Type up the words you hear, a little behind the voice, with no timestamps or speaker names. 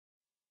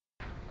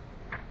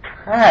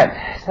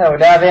Alright, so we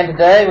dive in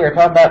today. We're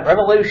talking about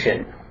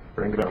revolution.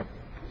 Bring it up.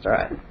 That's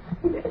right.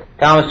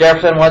 Thomas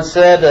Jefferson once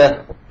said,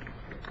 a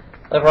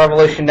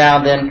revolution now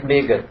and then can be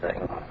a good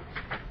thing.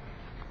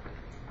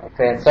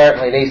 Okay, and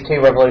certainly these two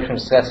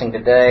revolutions discussing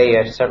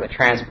today certainly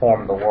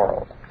transformed the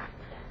world.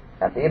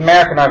 The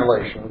American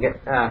Revolution,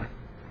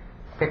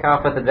 kick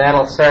off with the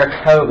Battle of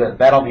Saratoga, the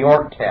Battle of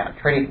Yorktown,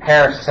 Treaty of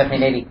Paris,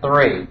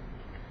 1783,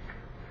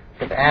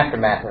 with the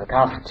aftermath of the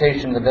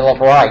Constitution, the Bill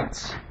of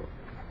Rights,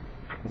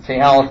 and see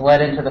how it's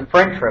led into the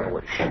French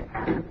Revolution,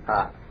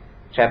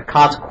 which have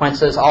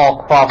consequences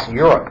all across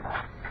Europe,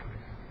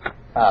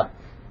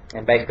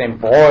 and basically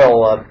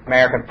embroil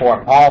American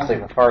foreign policy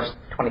for the first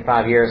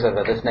 25 years of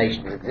this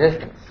nation's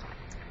existence.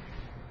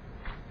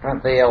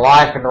 The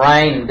life and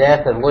reign and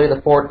death of Louis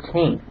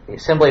XIV, the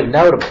Assembly of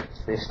Notables,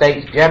 the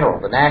Estates General,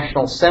 the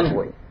National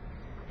Assembly,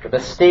 the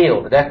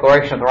Bastille, the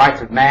Declaration of the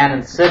Rights of Man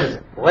and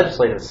Citizen, the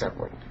Legislative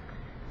Assembly,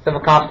 the Civil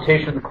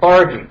Constitution of the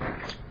Clergy,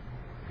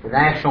 the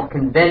National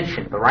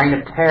Convention, the Reign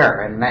of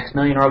Terror, and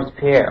Maximilien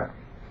Robespierre.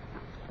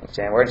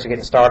 And we're just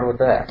getting started with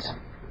that.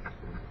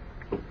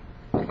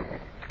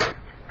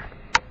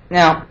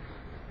 Now,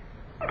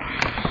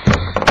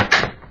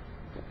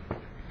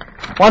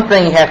 one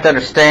thing you have to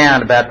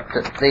understand about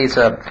these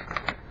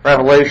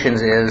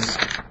revolutions is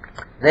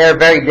they're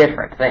very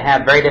different. They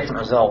have very different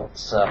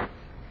results. The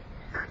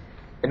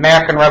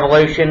American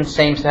Revolution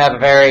seems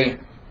to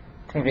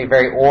be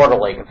very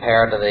orderly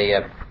compared to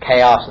the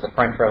chaos of the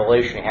French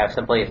Revolution. You have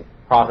simply a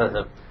process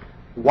of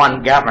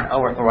one government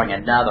overthrowing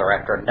another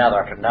after another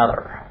after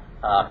another.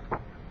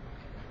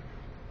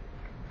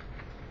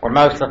 Where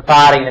most of the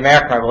fighting in the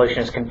American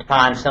Revolution is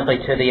confined simply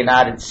to the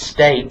United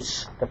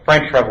States, the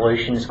French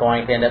Revolution is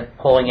going to end up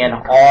pulling in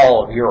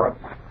all of Europe.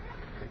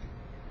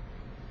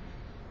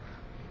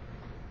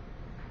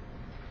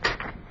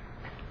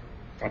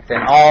 And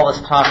then all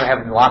this talk we're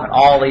having a lot of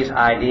all these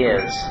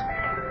ideas,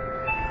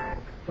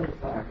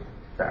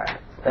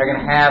 they're going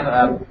to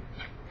have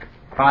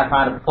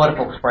find a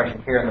political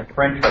expression here in the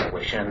French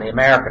Revolution and the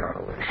American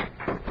Revolution.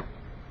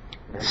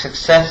 The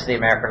success of the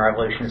American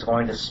Revolution is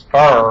going to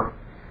spur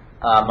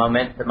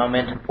the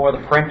momentum for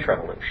the French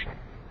Revolution.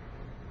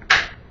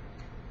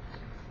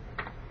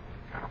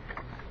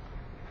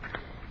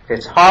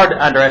 It's hard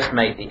to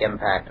underestimate the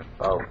impact of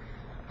both.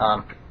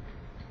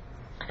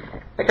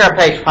 Look on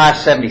page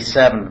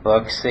 577 of the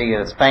book, see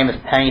this famous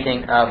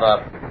painting of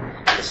the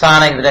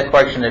signing of the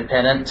Declaration of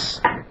Independence.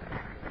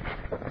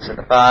 So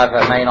the five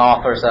main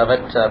authors of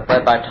it,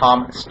 led by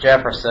Thomas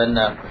Jefferson,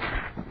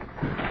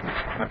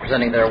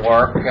 representing their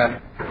work.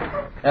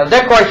 Now, the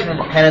Declaration of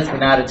Independence of the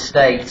United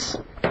States,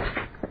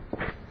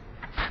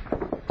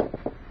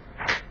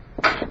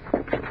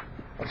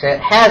 it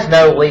has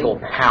no legal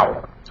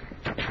power,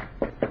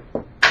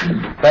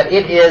 but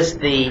it is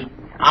the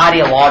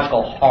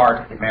ideological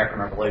heart of the American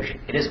Revolution.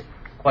 It is a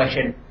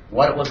question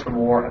what was the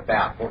war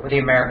about? What were the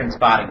Americans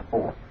fighting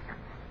for?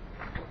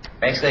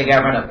 Basically, a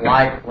government of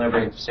life,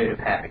 liberty, and pursuit of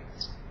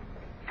happiness.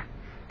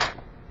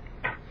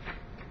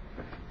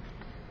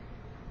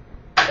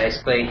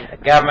 Basically, a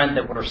government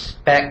that would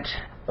respect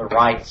the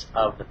rights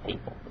of the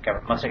people. The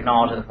government must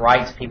acknowledge that the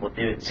rights of people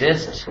do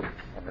exist,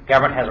 and the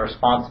government has a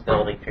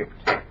responsibility to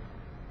protect them.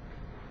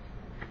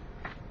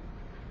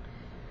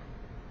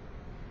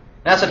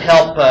 That should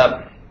help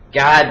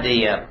guide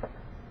the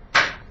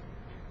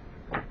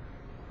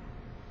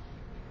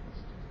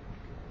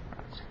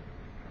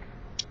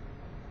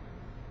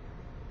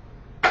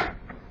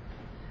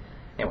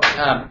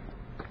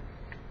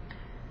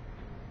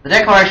the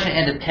Declaration of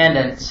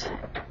Independence.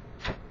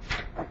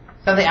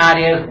 Some of the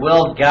ideas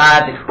will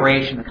guide the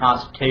creation of the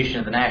Constitution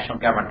of the national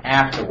government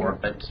afterward,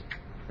 but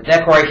the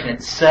Declaration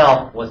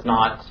itself was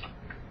not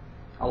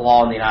a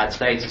law in the United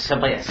States. It's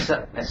simply a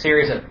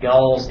series of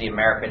goals the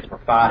Americans were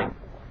fighting for.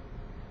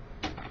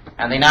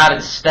 And the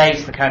United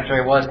States, the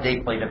country, was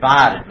deeply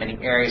divided. In many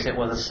areas it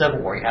was a civil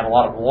war. You had a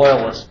lot of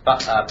loyalist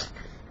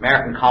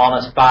American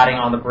colonists fighting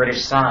on the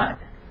British side.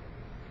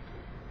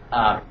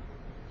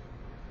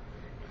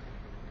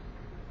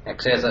 It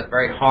is a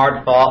very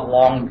hard-fought,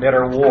 long,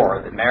 bitter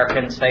war. The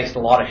Americans faced a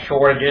lot of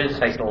shortages,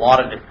 faced a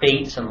lot of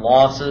defeats and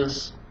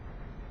losses.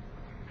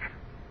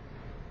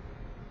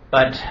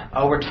 But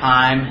over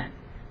time,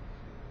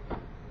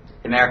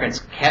 the Americans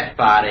kept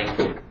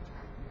fighting,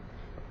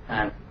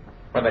 and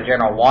led by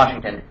General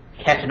Washington,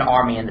 kept an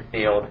army in the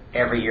field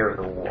every year of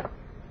the war.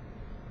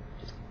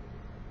 Just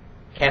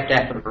kept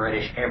after the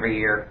British every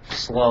year,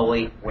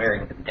 slowly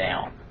wearing them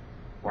down,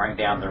 wearing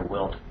down their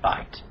will to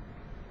fight.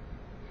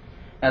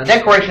 Now, the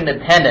Declaration of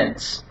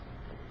Independence,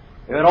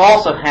 it would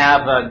also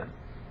have a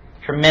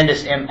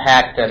tremendous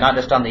impact, not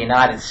just on the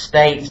United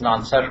States and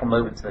on social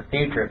movements in the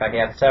future. In fact, you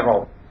have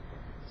several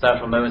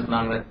social movements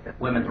among the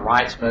women's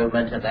rights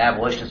movement and the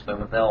abolitionist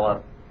movement.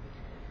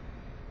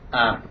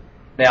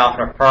 They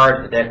often refer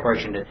to the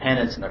Declaration of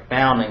Independence in their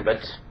founding,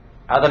 but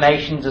other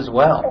nations as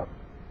well.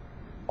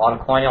 A lot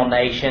of colonial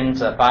nations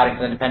fighting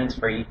for independence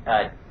from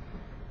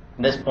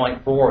this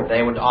point forward,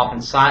 they would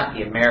often cite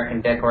the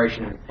American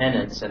Declaration of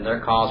Independence in their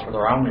cause for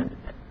their own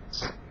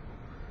independence.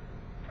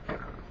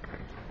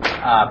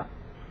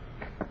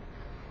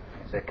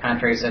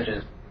 countries such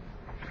as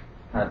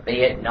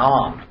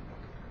Vietnam,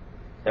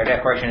 their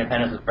Declaration of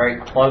Independence was very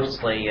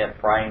closely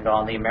framed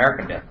on the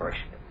American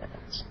Declaration of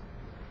Independence.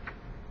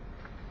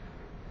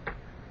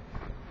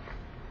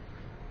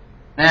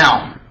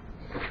 Now,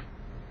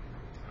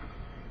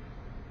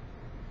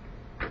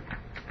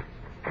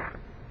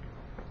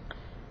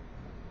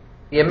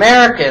 the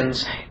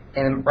Americans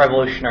in the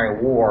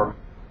Revolutionary War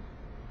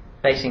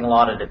facing a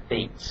lot of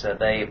defeats.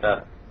 They've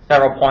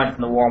several points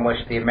in the war in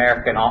which the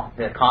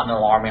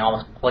Continental Army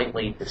almost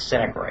completely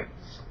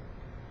disintegrates.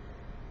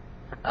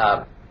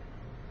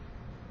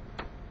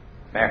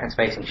 Americans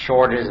facing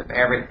shortages of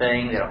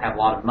everything. They don't have a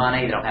lot of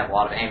money. They don't have a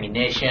lot of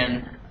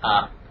ammunition.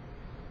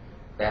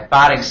 They have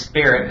fighting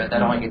spirit, but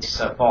that only gets you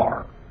so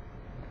far.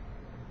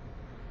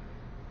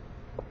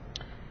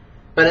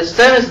 But as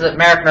soon as the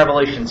American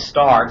Revolution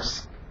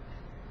starts,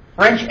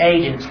 French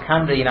agents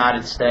come to the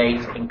United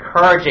States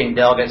encouraging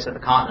delegates of the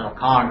Continental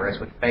Congress,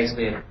 which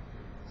basically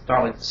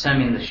started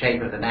assuming the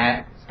shape of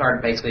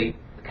started basically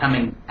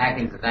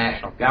acting as the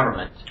national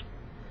government.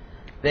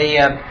 These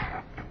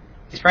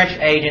French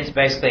agents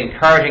basically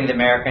encouraging the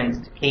Americans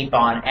to keep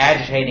on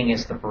agitating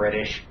against the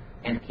British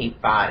and to keep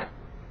fighting.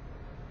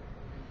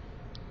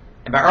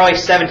 And by early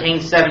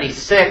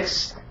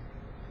 1776,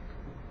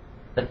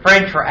 the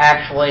French were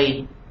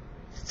actually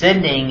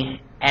sending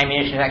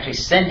ammunition, actually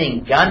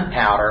sending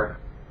gunpowder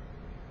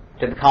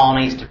to the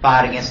colonies to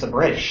fight against the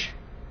British.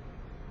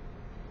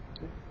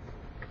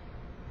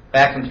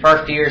 Back in the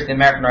first years of the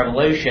American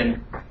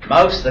Revolution,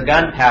 most of the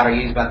gunpowder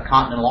used by the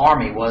Continental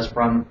Army was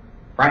from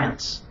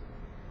France.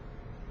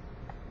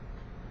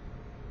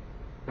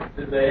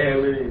 Did they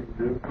have any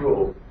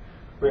neutral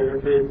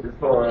benefits as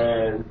far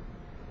as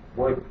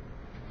what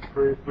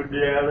French would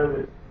get out of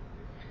it?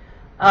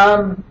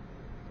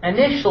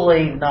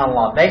 Initially, not a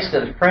lot.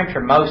 Basically, the French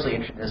are mostly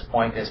interested at this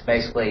point is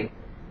basically,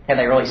 can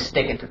they really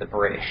stick it to the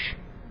British?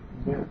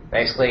 Yeah.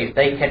 Basically, if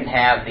they can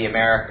have the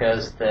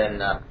Americas, then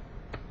the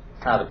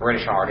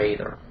British aren't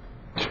either.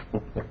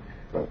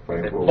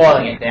 They're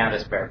boiling it down to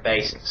its bare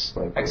basics.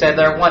 Like I said,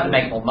 they're wanting to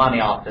make more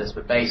money off this,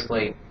 but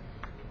basically,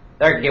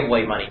 they're going to give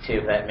away money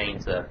too if that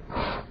means the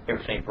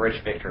difference between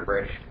British victory and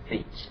British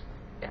defeat.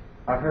 Yeah.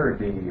 I've heard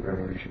the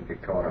revolution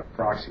get called a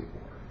proxy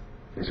war,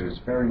 because it was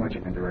very much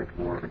an indirect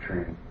war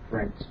between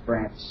France,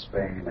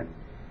 Spain, and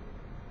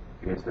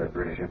against the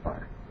British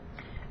Empire.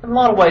 In a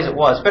lot of ways it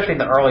was, especially in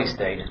the early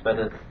stages, but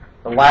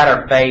the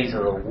latter phase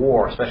of the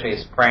war, especially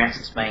as France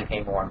and Spain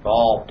became more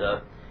involved,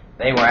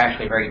 they were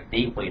actually very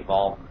deeply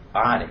involved in the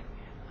fighting.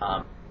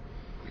 In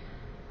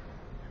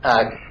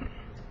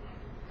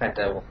fact,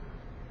 I will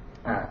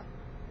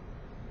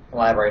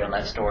elaborate on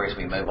that story as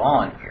we move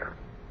on here.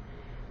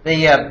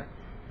 The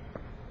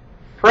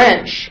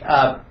French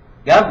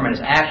government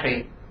is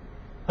actually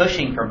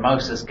pushing for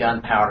most of this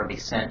gunpowder to be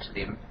sent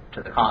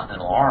to the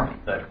Continental Army,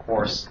 but of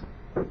course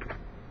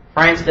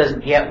France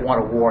doesn't yet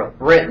want a war with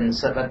Britain,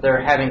 but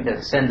they're having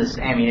to send this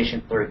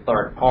ammunition through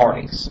third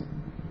parties.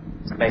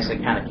 So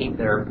basically kind of keep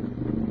their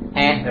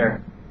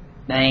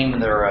name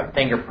and their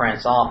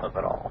fingerprints off of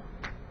it all.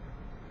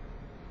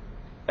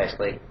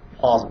 Basically,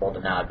 plausible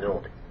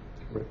deniability.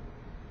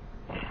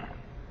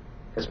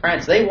 Because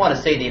France, they want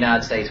to see the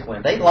United States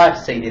win. They'd like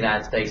to see the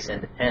United States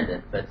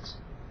independent, but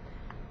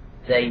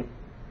they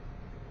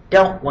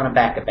don't want to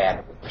back a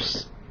bad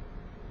horse.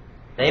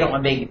 They don't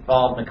want to be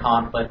involved in a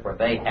conflict where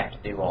they have to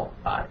do all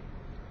the fighting.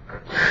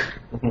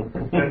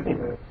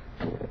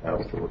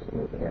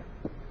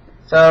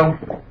 So,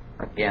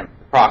 again,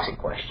 the proxy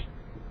question.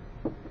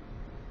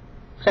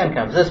 Then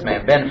comes this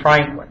man, Ben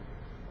Franklin.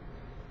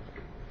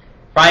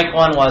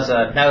 Franklin was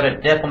a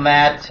noted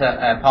diplomat,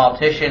 a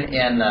politician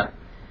in the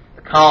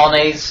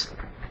colonies,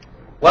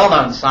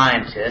 well-known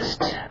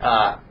scientist.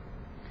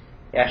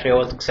 He actually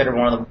was considered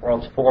one of the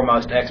world's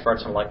foremost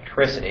experts in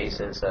electricity.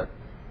 His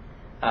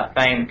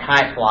famed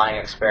kite flying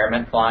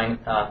experiment, flying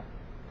a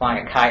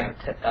kite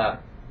in a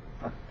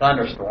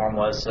thunderstorm,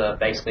 was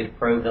basically to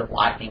prove that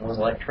lightning was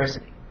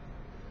electricity.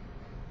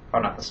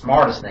 Probably not the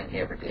smartest thing he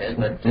ever did,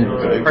 but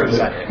it proves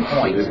scientific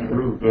points.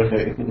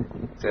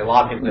 See, a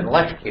lot of people get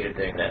electrocuted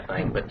doing that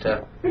thing, but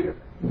a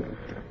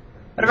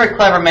very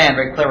clever man,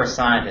 very clever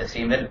scientist.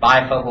 He invented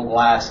bifocal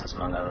glasses,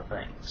 among other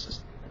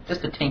things.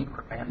 Just a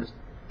tinkerer, man.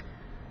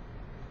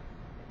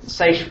 Just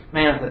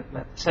man with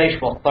a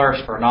insatiable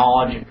thirst for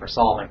knowledge and for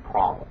solving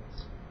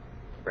problems.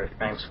 Very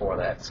famous for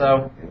that.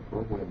 So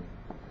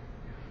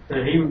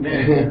he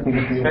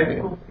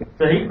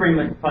pretty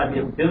much probably be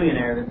a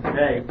billionaire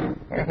today.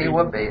 Yeah, he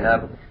would be.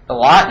 The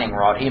lightning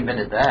rod, he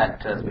invented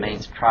that as a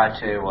means to try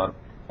to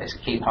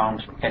keep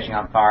homes from catching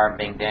on fire and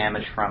being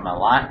damaged from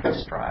lightning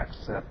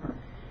strikes.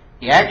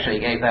 He actually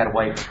gave that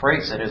away for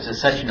free, so it was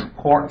just such an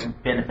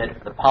important benefit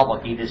for the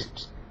public. He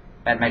just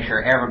had to make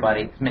sure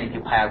everybody, as many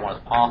people had one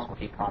as possible,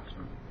 to keep homes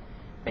from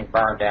being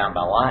burned down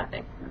by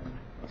lightning.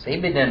 So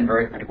he'd been doing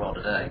pretty well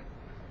today.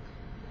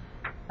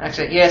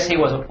 Actually, yes, he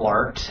was a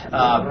flirt.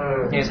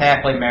 He was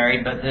happily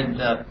married, but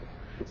didn't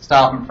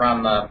stop him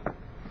from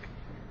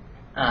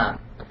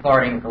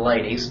flirting with the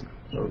ladies.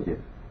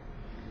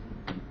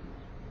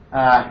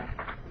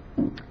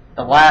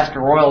 the last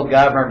royal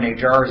governor of New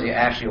Jersey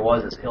actually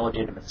was his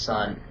illegitimate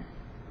son.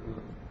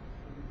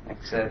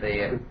 Like I said,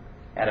 they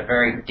had a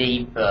very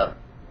deep,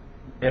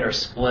 bitter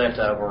split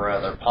over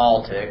their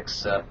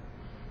politics.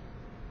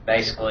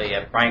 Basically,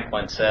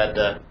 Franklin said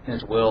in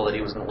his will that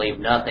he was going to leave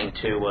nothing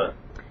to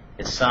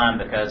his son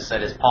because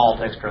said his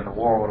politics during the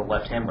war would have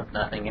left him with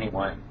nothing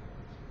anyway.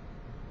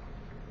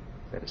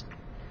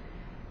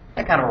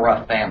 That kind of a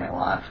rough family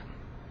life.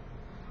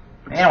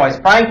 Anyways,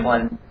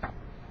 Franklin,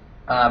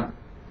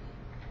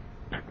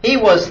 he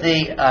was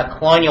the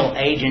colonial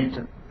agent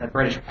to the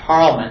British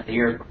Parliament the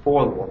years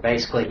before the war.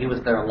 Basically, he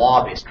was their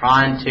lobbyist,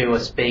 trying to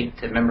speak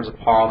to members of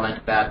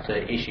Parliament about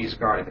issues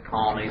regarding the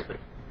colonies, but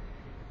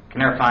can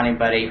never find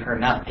anybody or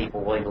enough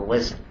people willing to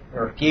listen.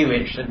 There were a few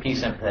interested, a few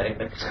sympathetic,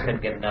 but just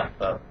couldn't get enough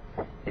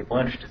people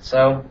interested.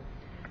 So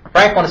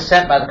Franklin was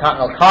sent by the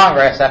Continental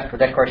Congress after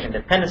the Declaration of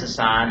Independence was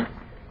signed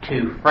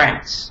to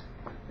France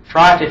to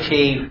try to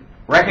achieve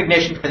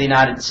recognition for the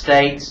United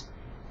States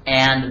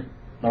and,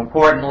 more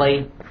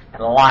importantly,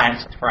 an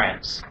alliance with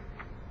France.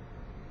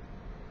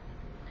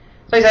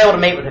 So he's able to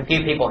meet with a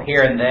few people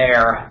here and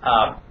there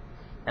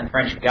in the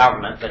French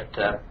government,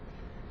 but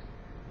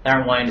they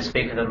aren't willing to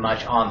speak to them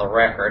much on the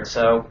record.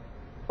 So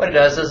what he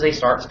does is he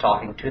starts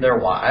talking to their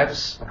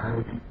wives.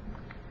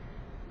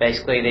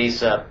 Basically,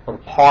 these little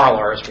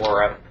parlors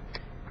where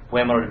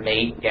women would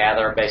meet,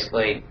 gather,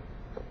 basically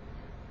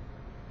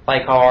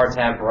play cards,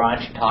 have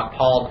brunch, and talk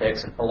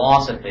politics and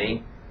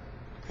philosophy.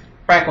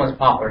 Franklin was a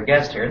popular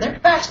guest here, and they're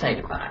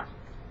fascinated by him.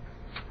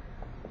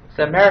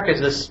 So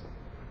America's this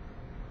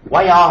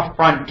way off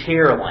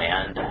frontier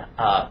land,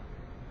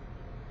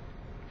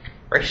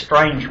 very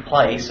strange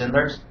place, and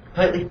they're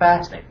completely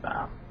fascinated by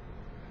him.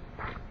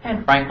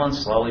 And Franklin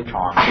slowly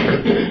charms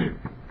them.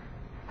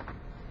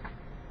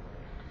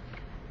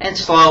 And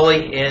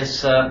slowly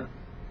is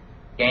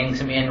gaining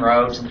some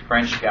inroads in the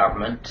French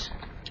government.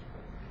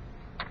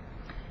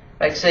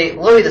 Like I say,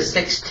 Louis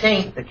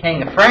XVI, the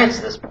King of France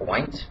at this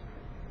point,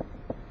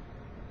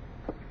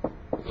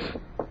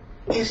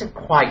 isn't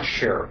quite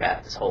sure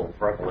about this whole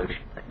revolution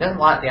thing. Doesn't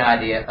like the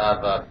idea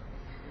of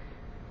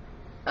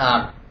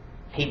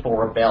people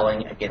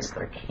rebelling against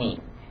their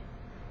king.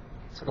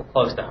 It's a little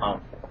close to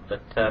home for him.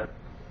 But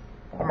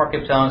Mark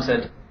Coupeton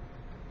said,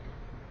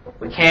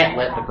 we can't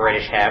let the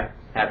British have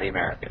the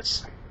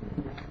Americas.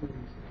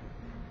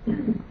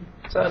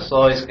 So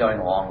slowly he's going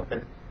along with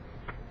it.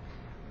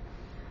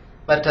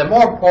 But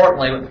more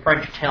importantly, what the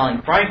French are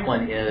telling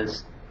Franklin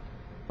is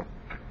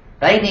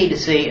they need to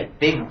see a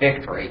big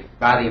victory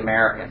by the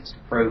Americans to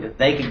prove that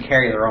they can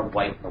carry their own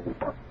weight in the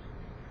war.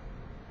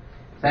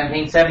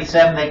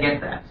 1777, they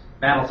get that.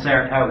 Battle of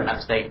Saratoga in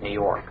upstate New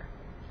York.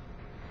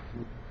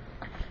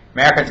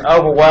 Americans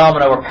overwhelm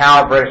and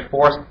overpower British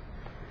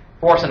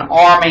force an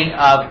army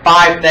of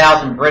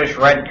 5,000 British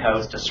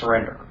redcoats to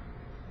surrender.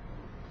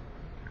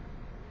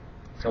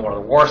 So one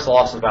of the worst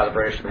losses by the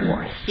British in the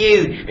war. A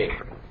huge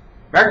victory.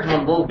 Americans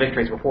won little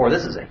victories before.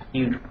 This is a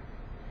huge one.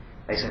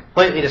 They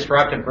completely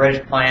disrupted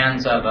British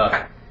plans of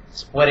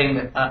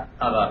splitting,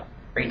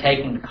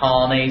 retaking the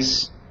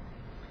colonies.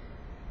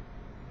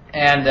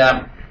 And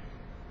like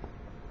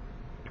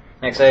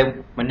I say,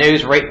 when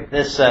news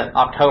this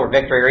October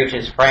victory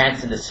reaches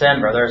France in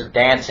December, there's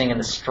dancing in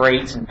the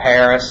streets in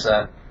Paris.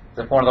 As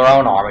if one of their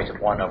own armies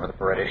have won over the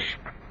British.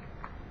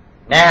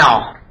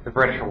 Now the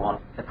French are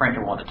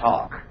wanting to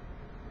talk.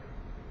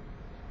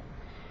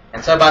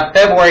 And so by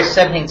February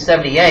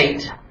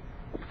 1778,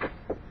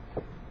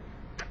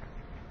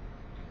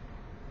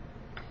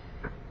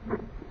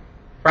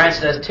 France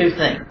does two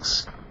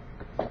things.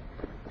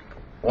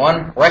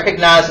 One,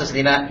 recognizes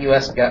the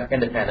U.S.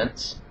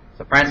 independence.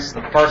 So France is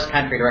the first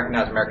country to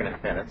recognize American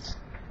independence.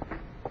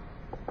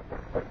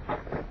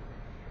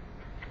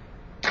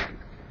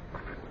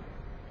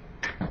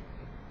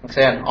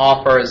 And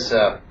offers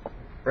a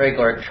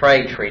regular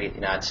trade treaty with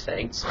the United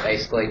States.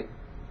 Basically,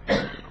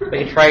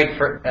 we can trade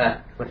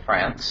with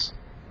France.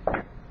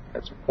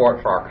 That's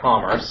important for our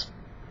commerce.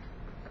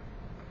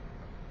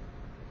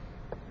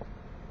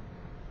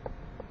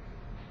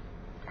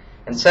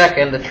 And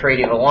second, the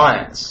Treaty of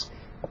Alliance.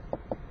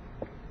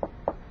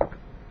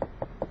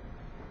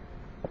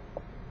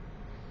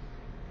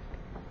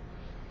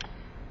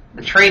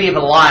 The Treaty of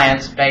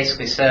Alliance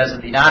basically says that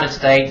the United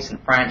States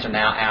and France are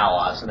now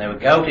allies, and they would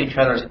go to each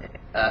other's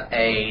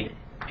aid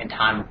in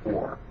time of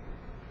war.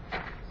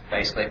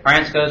 Basically, if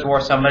France goes to war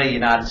with somebody, the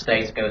United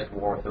States goes to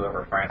war with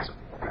whoever France is at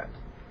war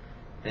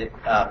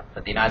at.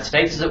 But the United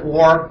States is at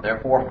war,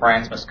 therefore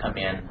France must come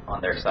in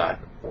on their side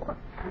of the war.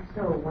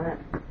 Until when?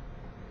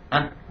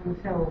 Huh?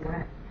 Until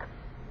when?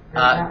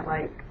 Not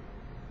like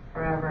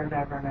forever and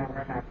ever and ever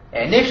and ever.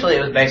 Initially,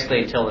 it was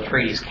basically until the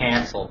treaty's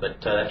canceled, but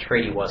that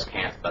treaty was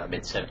canceled by the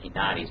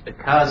mid-1790s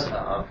because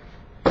of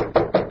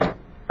the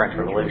French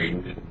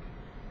Revolution.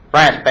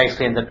 France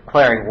basically ended up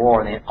declaring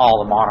war on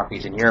all the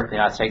monarchies in Europe. The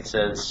United States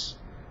says,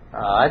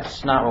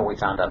 that's not what we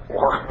signed up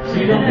for. So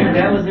you don't think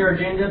that was their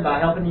agenda by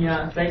helping the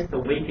United States to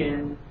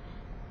weaken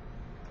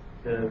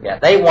the... Yeah,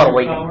 they want to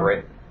weaken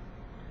Britain.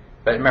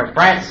 But remember,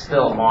 France is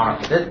still a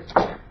monarchy.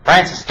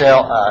 France is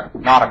still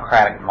an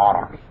autocratic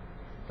monarchy.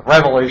 The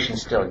revolution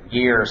is still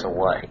years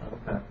away.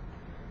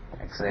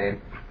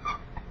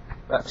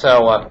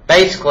 So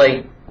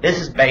basically, this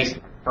is based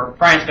for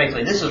France.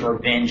 Basically, this is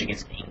revenge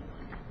against England.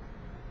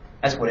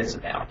 That's what it's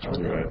about.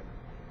 Right.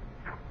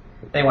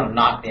 They want to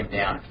knock them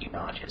down a few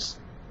notches.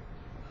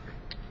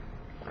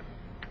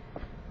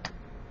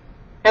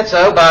 And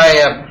so,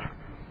 by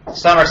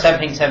summer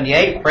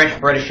 1778, French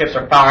and British ships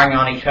are firing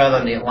on each other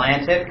in the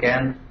Atlantic,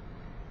 and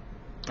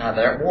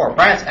they're at war.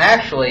 France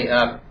actually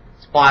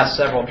supplies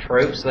several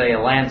troops. They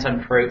land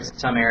some troops in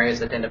some areas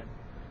that end up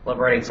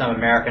liberating some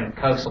American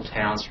coastal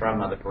towns from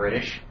the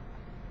British.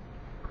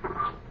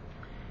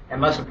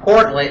 And most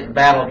importantly, the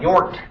Battle of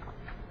Yorktown.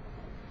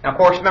 Now, of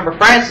course, remember,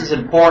 France is an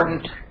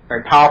important,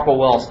 very powerful,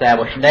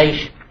 well-established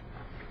nation.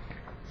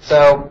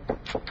 So,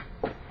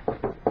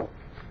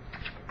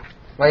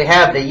 well, you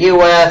have the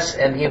U.S.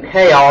 and the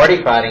U.K.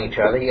 already fighting each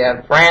other. You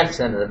have France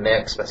into the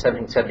mix by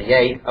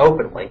 1778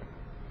 openly.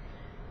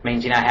 It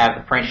means you now have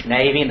the French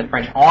Navy and the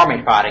French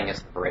Army fighting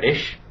against the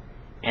British,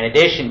 in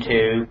addition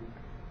to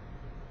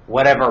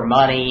whatever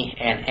money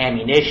and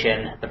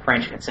ammunition the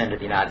French can send to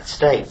the United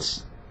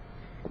States.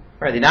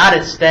 The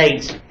United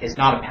States is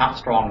not a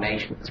strong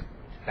nation. It's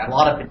got a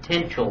lot of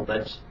potential,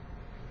 but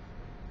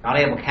not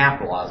able to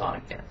capitalize on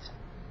it yet.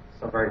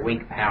 So a very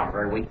weak power,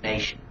 very weak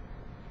nation.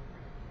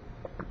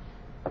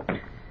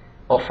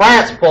 Well,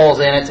 France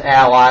pulls in its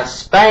ally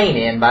Spain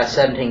in by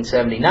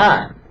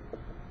 1779.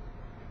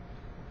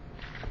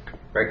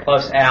 Very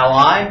close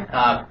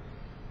ally.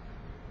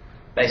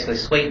 Basically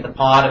sweetened the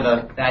pot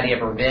of the idea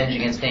of revenge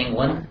against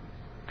England.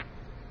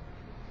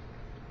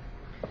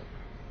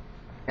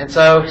 And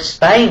so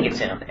Spain gets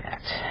in on the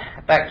act.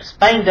 In fact,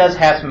 Spain does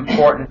have some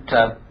important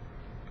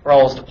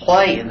roles to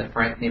play in the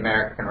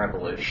American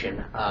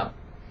Revolution.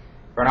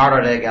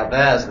 Bernardo de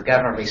Galvez, the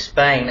governor of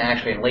Spain,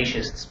 actually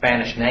unleashes the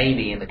Spanish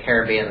Navy in the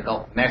Caribbean and the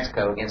Gulf of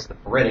Mexico against the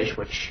British,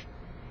 which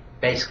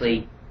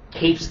basically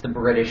keeps the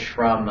British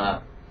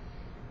from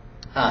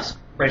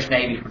British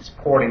Navy from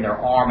supporting their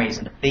armies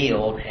in the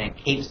field and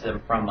keeps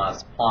them from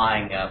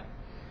resupplying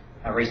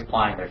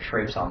their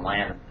troops on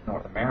land in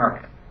North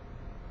America.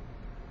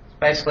 It's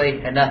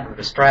basically enough of a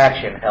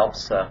distraction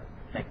helps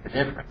make the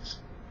difference.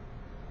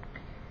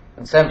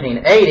 In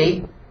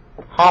 1780,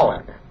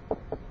 Holland.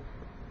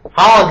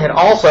 Holland had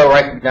also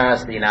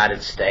recognized the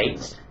United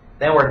States.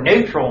 They were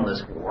neutral in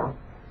this war,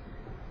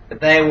 but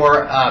they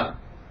were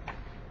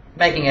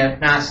making a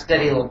nice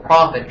steady little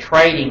profit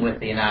trading with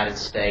the United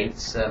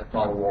States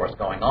while the war was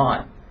going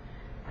on.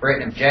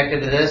 Britain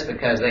objected to this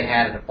because they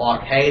had a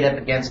blockade up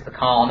against the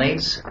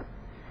colonies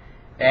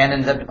and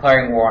ended up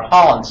declaring war on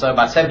Holland. So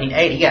by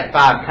 1780, you got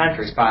 5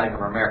 countries fighting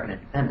for American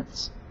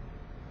independence.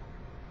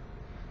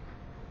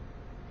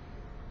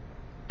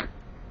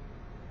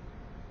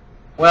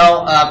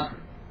 Well,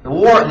 the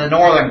war in the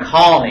northern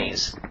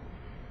colonies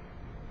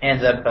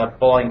ends up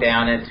boiling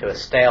down into a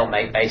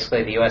stalemate.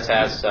 Basically, the U.S.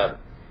 has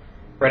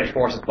British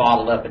forces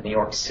bottled up in New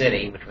York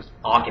City, which was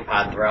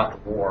occupied throughout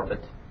the war,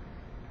 but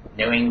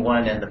New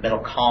England and the middle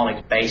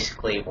colonies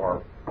basically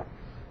were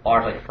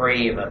largely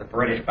free of the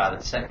British by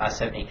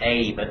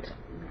 1780, but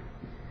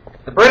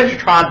the British are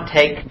trying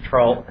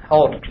to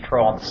hold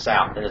control on the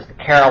South. That is the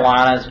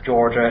Carolinas,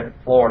 Georgia, and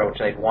Florida, which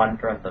they'd won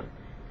during the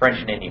French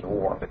and Indian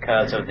War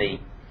because of the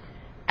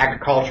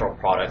agricultural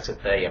products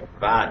that they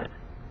provided.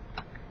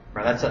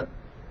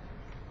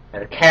 Now,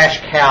 the cash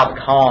cow of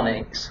the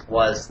colonies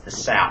was the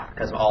South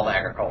because of all the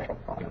agricultural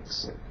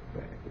products.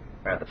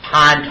 The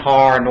pine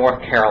tar in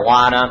North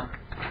Carolina.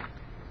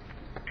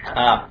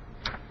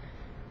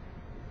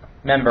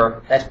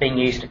 Remember, that's being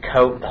used to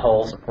coat the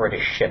hulls of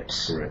British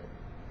ships. Correct.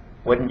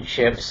 Wooden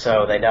ships,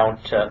 so they don't,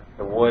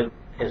 the wood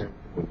isn't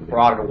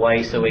rotted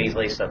away so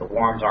easily, so the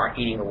worms aren't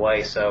eating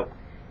away, so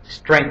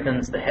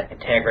strengthens the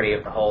integrity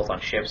of the hulls on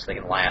ships so they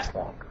can last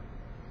longer.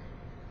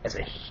 It's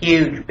a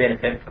huge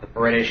benefit for the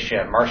British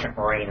merchant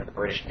marine and the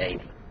British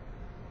Navy.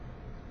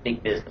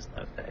 Big business in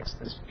those days.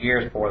 This is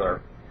years before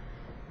their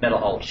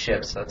metal-hulled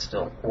ships, so it's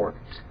still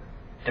important.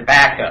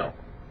 Tobacco.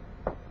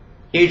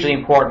 Hugely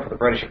important for the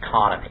British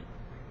economy.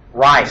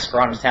 Rice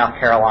grown in South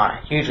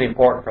Carolina. Hugely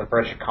important for the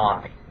British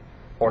economy.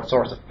 Important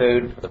source of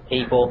food for the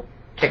people,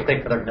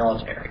 particularly for their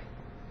military.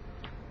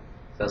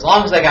 So as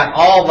long as they got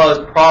all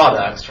those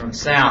products from the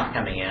South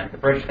coming in, the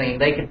British think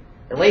they could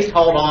at least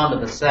hold on to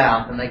the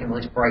South and they can at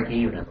least break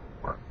even in the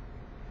war.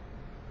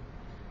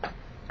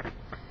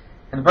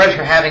 And the British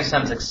are having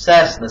some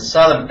success in the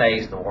southern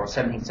phase of the war,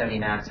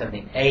 1779,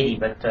 1780,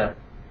 but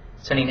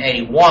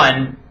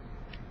 1781,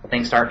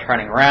 things start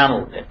turning around a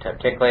little bit,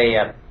 particularly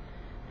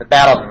the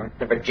Battle of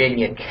the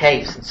Virginia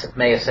Capes in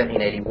May of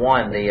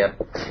 1781. The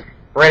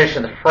British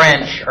and the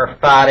French are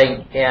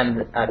fighting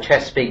in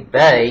Chesapeake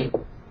Bay.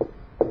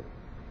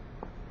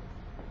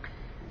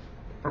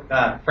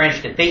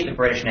 French defeat the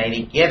British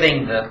Navy,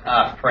 giving the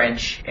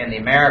French and the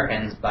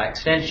Americans, by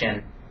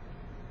extension,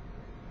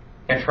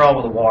 control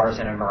of the waters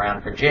in and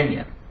around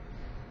Virginia.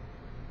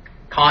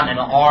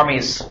 Continental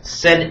armies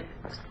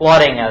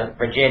flooding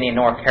Virginia and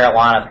North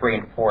Carolina with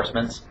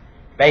reinforcements.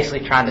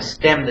 basically trying to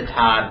stem the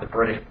tide of the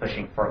British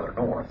pushing further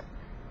north.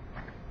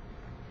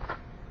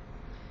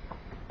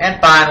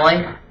 And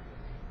finally,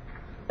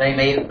 they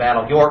made the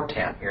Battle of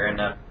Yorktown here in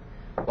the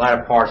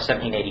latter part of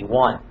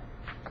 1781.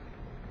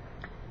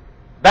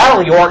 The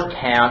Battle of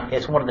Yorktown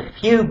is one of the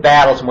few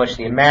battles in which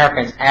the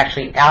Americans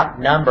actually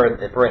outnumbered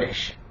the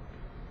British.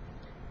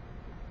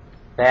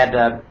 They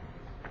had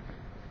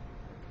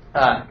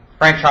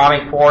French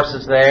Army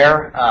forces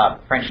there,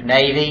 French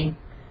Navy,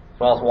 as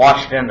well as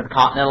Washington and the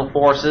Continental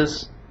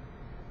Forces.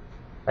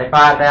 They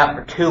fought that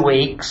for 2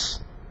 weeks,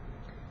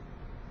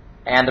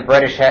 and the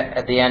British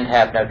at the end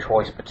have no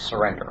choice but to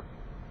surrender.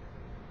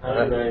 I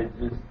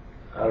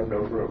don't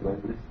know, bro,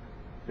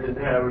 they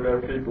didn't have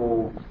enough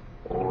people,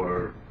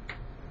 or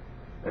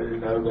they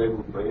didn't know they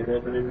were bringing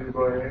that many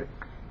people in?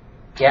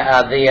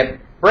 Yeah, the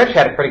British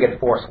had a pretty good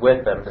force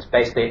with them. Just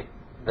basically,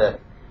 the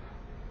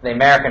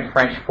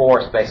American-French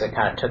force basically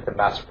kind of took them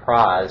by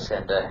surprise,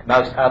 and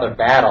most other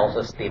battles,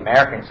 the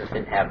Americans just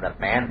didn't have enough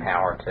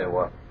manpower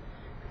to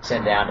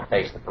send down to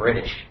face the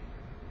British.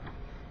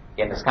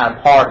 Again, this kind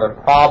of part of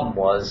the problem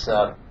was,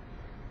 so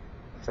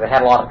they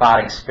had a lot of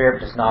fighting spirit,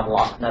 but just not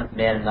enough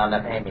men and not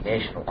enough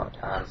ammunition a lot of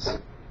times.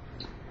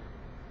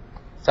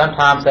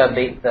 Sometimes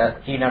the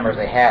few numbers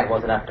they had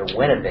wasn't enough to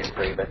win a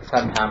victory, but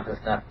sometimes it's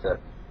enough to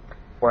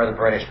wear the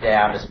British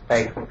down, just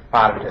fight them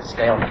to a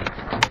stalemate.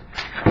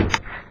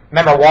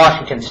 Remember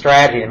Washington's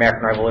strategy in the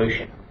American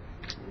Revolution.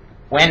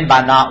 Win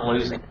by not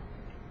losing.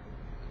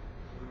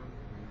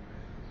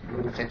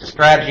 It's a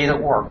strategy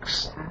that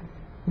works.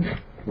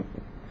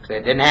 So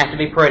it didn't have to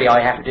be pretty. All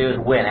you have to do is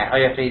win. All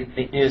you have to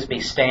do is be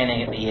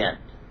standing at the end.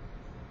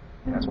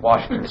 That's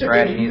Washington's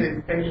strategy.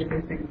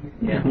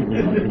 Yeah.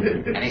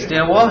 And he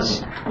still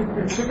was.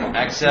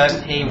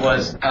 Except he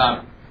was,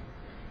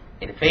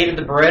 he defeated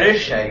the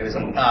British. He was,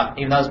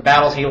 even those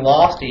battles he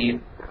lost, he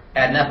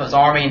had enough of his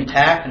army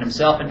intact and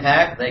himself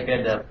intact, they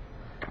could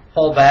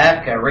pull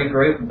back,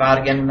 regroup, and fight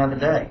again another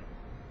day.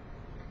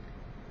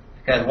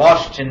 Because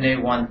Washington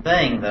knew one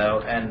thing, though,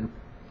 and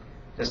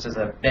just as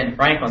Ben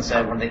Franklin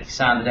said when he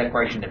signed the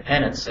Declaration of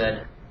Independence,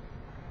 said,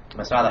 we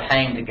must either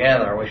hang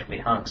together or we should be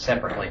hung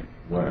separately.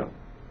 Wow.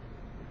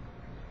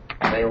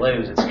 If they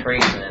lose, it's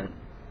treason, and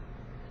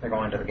they're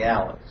going to the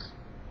gallows.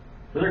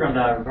 So they're going to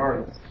die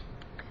regardless.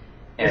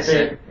 Yes,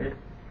 If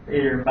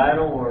either in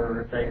battle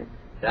or if they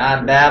die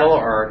in battle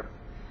or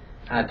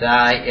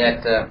die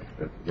at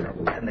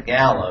in the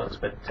gallows,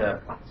 but so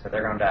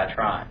they're going to die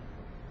trying.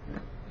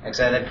 Like I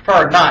said, they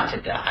prefer not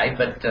to die,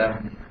 but So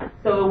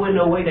there wasn't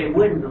no way they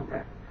wouldn't know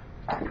that.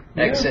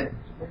 except,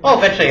 well,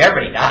 eventually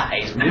everybody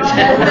dies. No,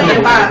 I'm saying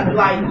about,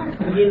 like,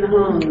 getting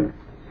hung,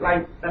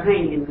 like the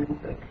hanging and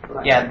stuff.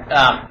 Like,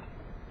 Yeah,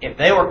 if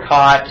they were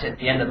caught at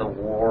the end of the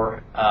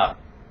war,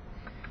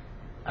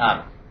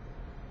 like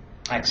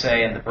I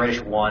say, and the British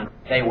won,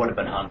 they would have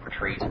been hung for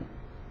treason.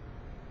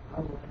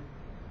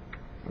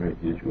 Right,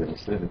 get you in a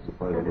sentence to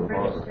fight a little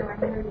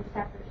harder.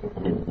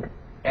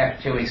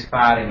 After 2 weeks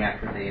fighting,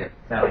 after the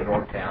Battle of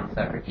Yorktown,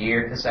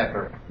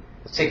 after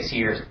 6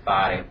 years of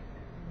fighting,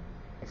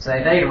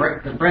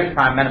 the British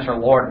Prime Minister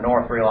Lord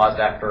North realized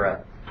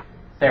after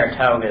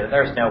Saratoga that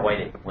there's no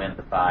way they could win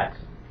the fight.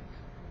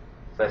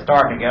 So they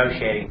started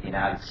negotiating with the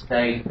United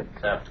States.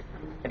 But,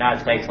 the United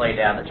States laid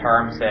down the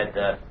terms, said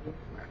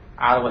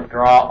either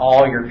withdraw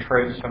all your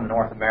troops from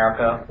North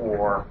America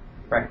or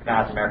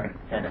recognize American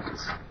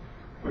independence.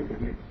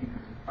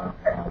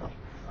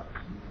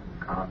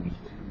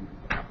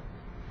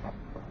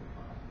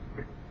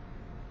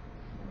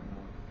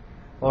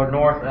 Lord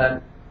North,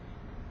 the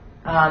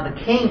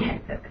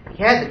king,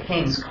 he had the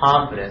king's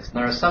confidence, and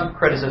there was some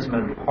criticism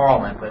of the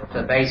Parliament,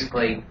 but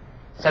basically,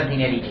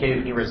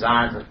 1782, he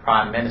resigns as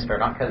prime minister,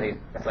 not because he's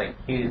necessarily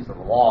accused of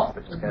the loss,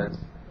 but just because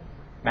it's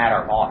a matter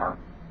of honor.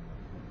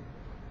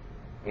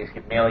 He's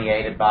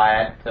humiliated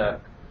by it.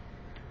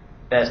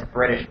 Best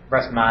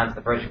minds,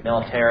 the British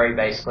military,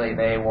 basically,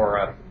 they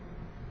were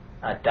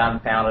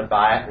dumbfounded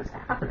by it.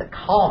 How did the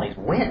colonies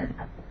win?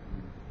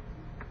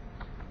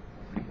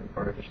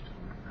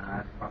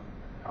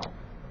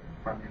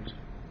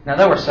 Now,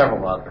 there were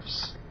several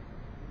others,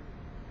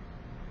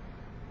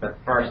 but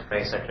first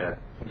faced such a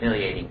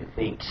humiliating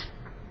defeat.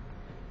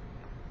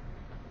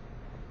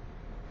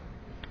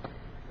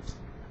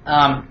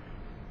 I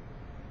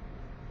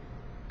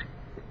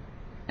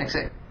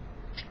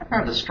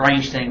remember the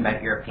strange thing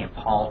about European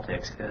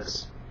politics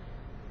is,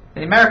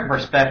 the American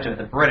perspective,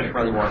 the British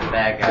really weren't the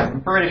bad guys. The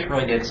British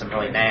really did some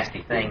really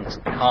nasty things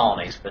in the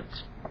colonies, but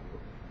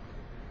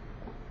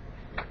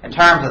in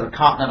terms of the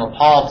continental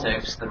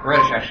politics, the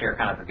British actually are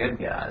kind of the good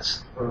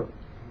guys.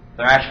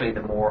 They're actually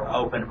the more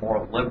open,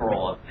 more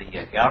liberal of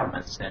the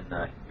governments in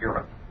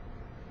Europe.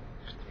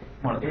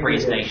 One of the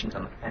freest nations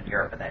in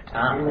Europe at that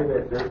time. Even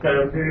at this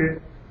time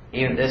period?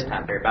 Even this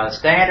time period. By the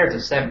standards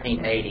of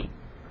 1780,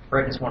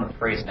 Britain is one of the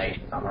freest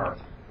nations on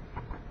earth.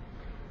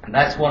 And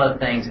that's one of the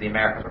things the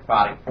Americans were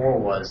fighting for,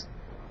 was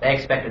they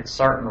expected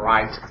certain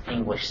rights as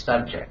English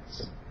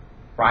subjects.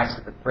 Rights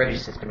that the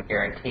British system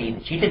guaranteed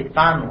that you didn't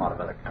find in a lot of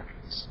other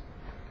countries.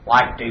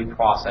 Like due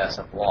process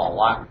of law,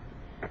 like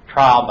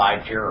trial by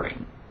jury,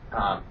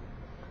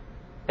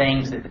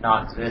 things that did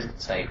not exist in,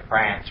 say,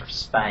 France or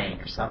Spain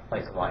or some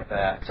places like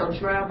that. So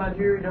trial by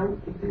jury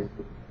don't exist?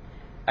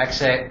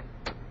 Except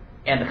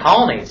in the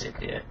colonies it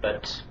did,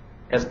 but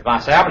because the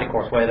Vice Admiralty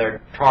courts, where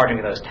they're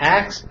charging those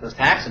tax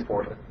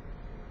enforcement,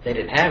 they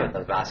didn't have it in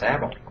those Vice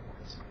Admiralty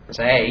courts. They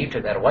say, hey, you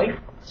took that away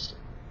from us.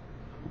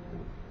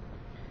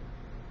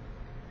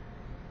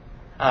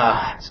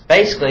 So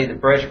basically, the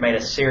British made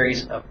a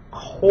series of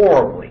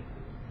horrible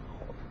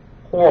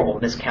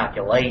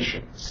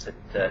miscalculations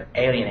that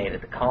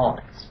alienated the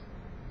colonies.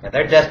 Now,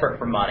 they're desperate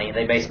for money.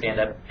 They basically end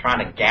up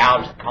trying to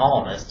gouge the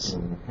colonists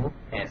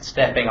and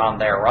stepping on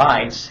their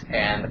rights,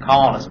 and the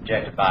colonists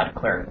objected by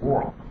declaring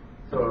war on them.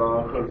 So it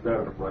all comes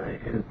down to money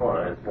as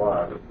far as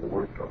why the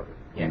war started.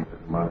 Yeah.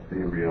 That's my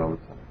theory all the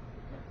time.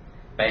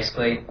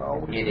 Basically,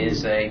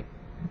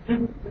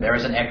 there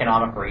is an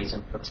economic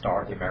reason for the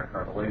start of the American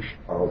Revolution.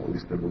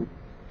 Always the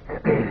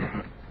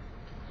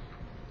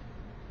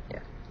Yeah.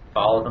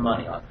 Follow the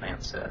money, like the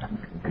man said.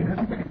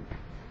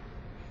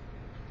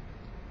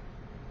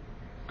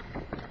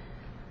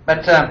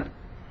 But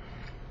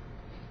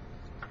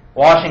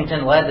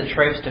Washington led the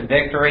troops to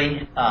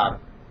victory.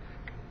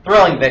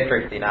 Thrilling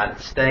victory for the United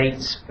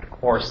States. But of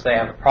course, they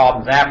have the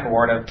problems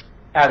afterward of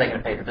how are they going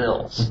to pay the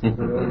bills? They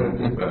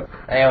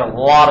owe a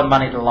lot of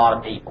money to a lot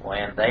of people,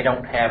 and they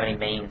don't have any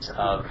means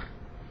of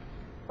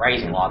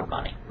raising a lot of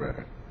money.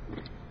 Right.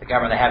 The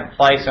government they had in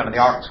place under the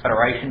Articles of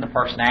Confederation, the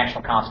first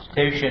national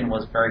constitution,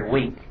 was very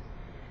weak.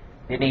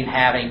 Didn't even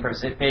have any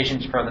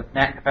provisions for the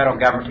federal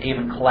government to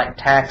even collect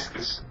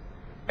taxes.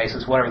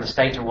 Basically, it's whatever the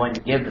states are willing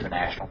to give to the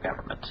national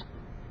government.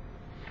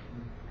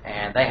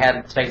 And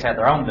the states had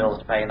their own bills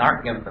to pay and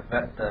aren't giving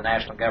the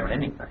national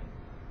government anything.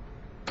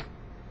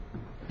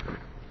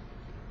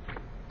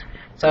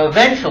 So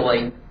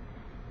eventually,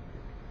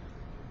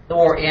 the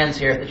war ends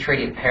here at the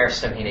Treaty of Paris,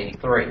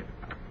 1783.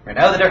 We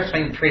know the difference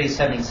between the treaties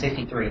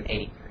 1763 and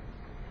 83.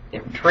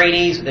 Different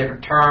treaties,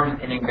 different terms,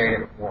 and in very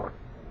different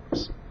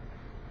wars.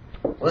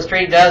 What this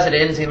treaty does, it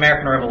ends the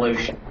American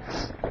Revolution.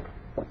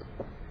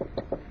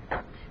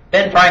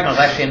 Ben Franklin was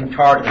actually in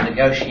charge of the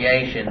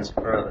negotiations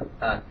for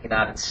the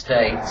United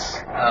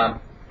States.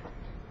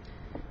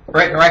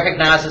 Britain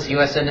recognizes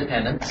U.S.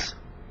 independence.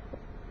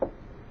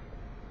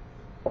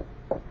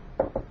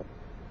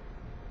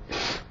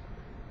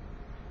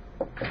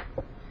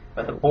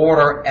 But the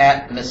border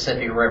at the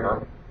Mississippi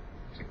River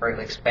is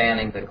greatly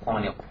expanding the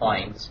colonial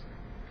claims.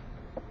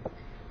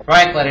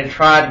 Franklin had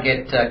tried to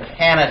get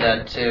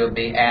Canada to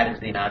be added to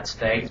the United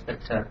States, but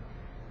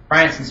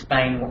France and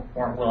Spain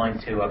weren't willing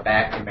to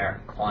back the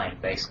American claim,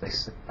 basically.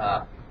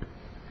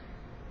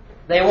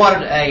 They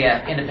wanted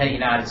a independent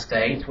United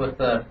States with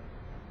want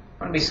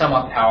to be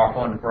somewhat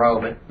powerful and grow,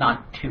 but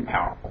not too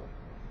powerful.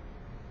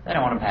 They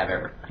don't want them to have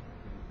everything.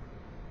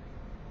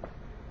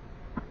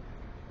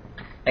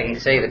 You can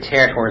see the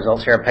territory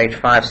results here on page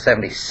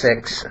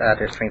 576,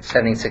 there's between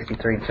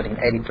 1763 and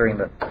 1783 in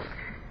the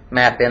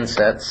map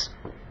insets.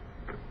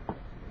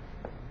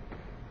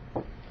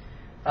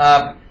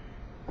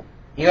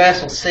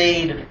 U.S. will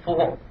cede,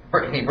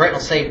 Britain will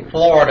cede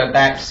Florida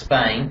back to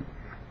Spain.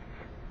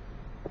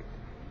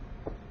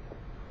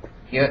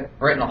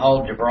 Britain will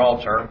hold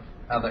Gibraltar,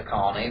 other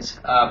colonies.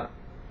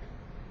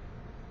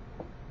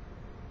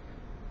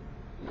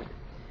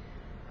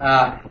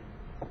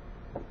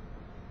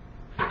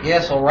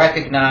 U.S. will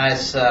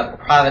recognize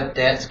private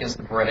debts against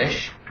the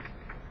British.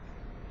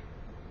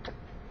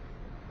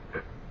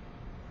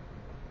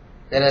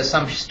 That as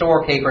some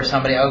storekeeper,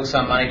 somebody owes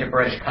some money to a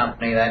British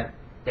company, that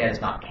debt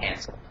is not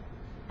canceled.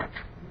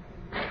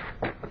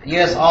 But the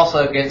U.S.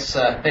 also gets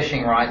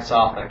fishing rights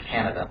off of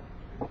Canada.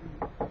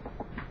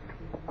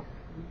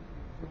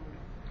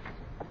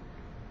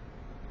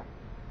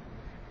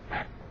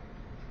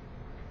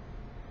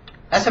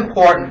 That's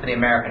important for the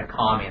American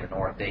economy in the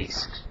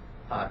Northeast.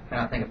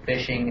 I think of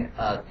fishing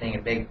being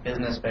a big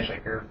business, especially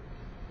if you're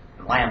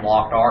in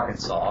landlocked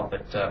Arkansas,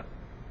 but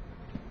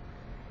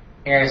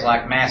areas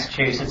like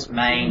Massachusetts,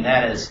 Maine,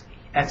 that's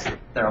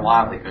their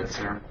livelihood,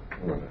 sir.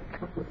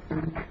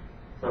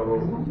 So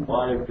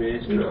why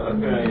fish?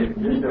 Okay,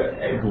 just an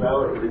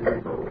economic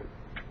reason.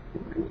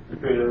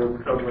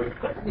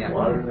 Yeah.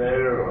 Water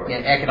there, or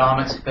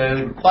Economics,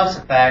 food, plus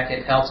the fact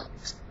it helps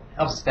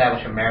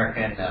establish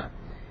American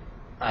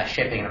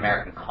shipping and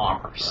American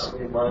commerce. I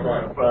mean, why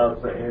not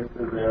crop the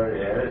answers there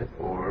at it,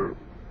 or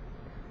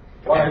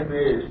why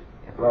fish?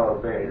 A lot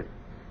of things.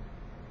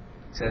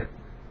 So,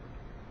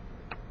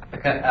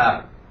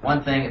 because,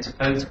 one thing, it's a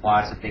food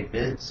supply. It's a big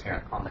business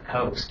here on the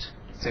coast.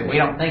 So we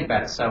don't think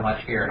about it so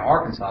much here in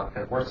Arkansas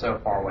because we're so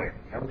far away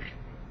from the ocean.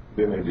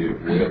 Then they do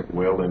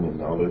whaling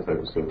and all that type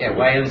of stuff. Yeah,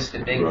 whaling's a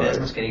big Right.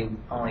 business, getting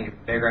only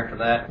bigger after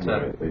that.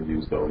 Right. They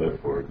used all that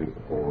for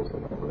different oils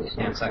and all that stuff.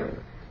 Yeah, exactly.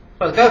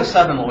 So go to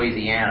southern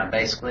Louisiana,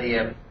 basically.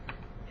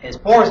 As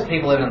poor as the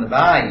people living in the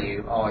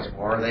bayou always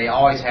were, they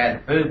always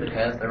had food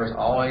because there was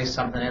always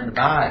something in the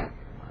bayou.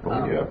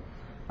 Oh, yeah.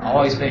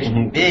 Always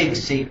fishing big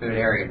seafood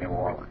area in New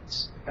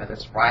Orleans because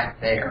it's right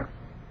there.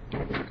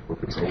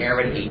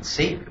 Everybody eats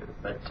seafood,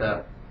 but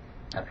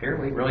Up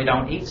here, we really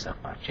don't eat so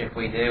much. If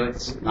we do,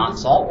 it's not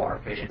saltwater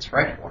fish; it's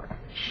freshwater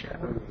fish.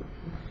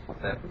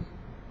 Like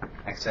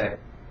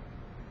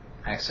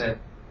I said,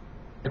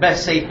 the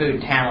best seafood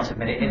in town, let's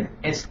admit it,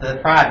 it's the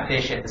fried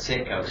fish at the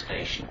Citgo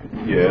station.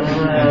 Yes.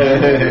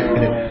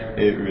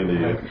 It really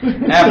is.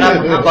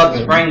 Now, above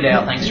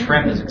Springdale thinks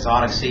shrimp is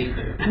exotic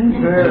seafood.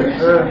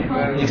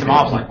 Eats them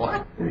off like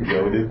what? There you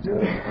go with his job.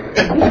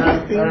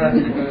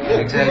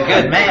 He's a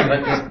good man,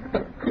 but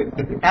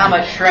how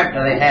much shrimp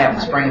do they have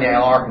in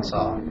Springdale,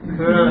 Arkansas?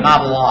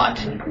 Not a lot.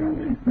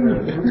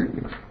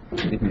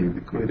 You need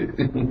to quit it.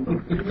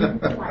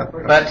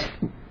 But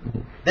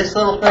this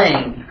little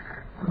thing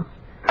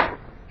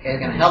is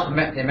going to help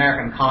the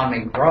American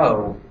economy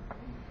grow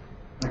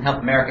and help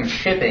American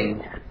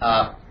shipping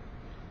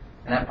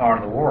in that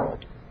part of the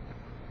world.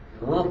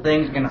 The little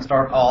things are going to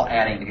start all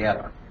adding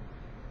together.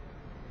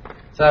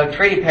 So,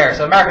 Treaty of Paris.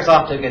 So, America's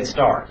off to a good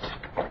start.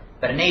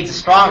 But it needs a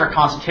stronger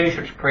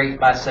constitution, which was created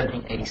by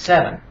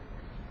 1787.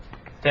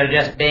 Instead of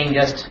just being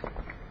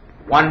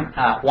one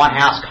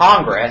house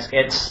Congress,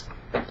 it's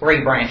the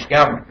three-branch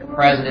government. The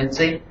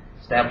presidency,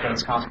 established in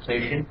its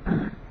constitution,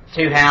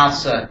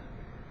 two-house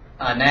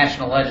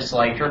national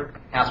legislature,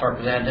 House of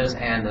Representatives,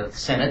 and the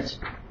Senate,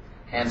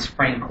 and the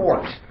Supreme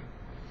Court,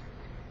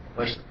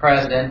 which the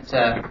president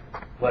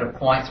would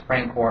appoint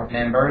Supreme Court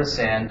members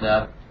and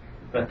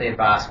with the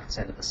advice and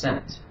consent of the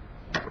Senate.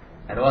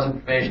 Now, there wasn't a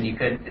provision you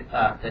could,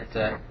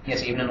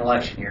 yes, even in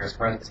election years, the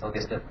president still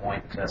gets to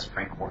appoint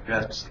Supreme Court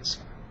justices.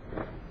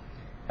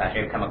 That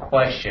had become a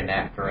question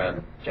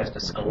after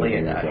Justice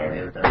Scalia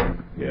died.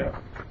 Yeah.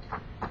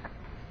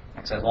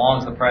 So as long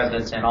as the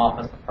president's in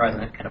office, the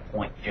president can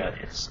appoint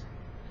judges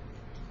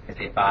with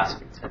the advice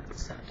and consent of the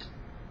Senate.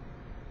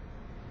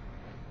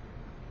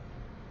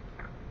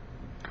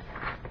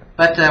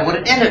 But what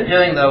it ended up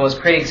doing, though, was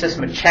creating a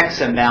system of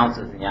checks and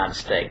balances in the United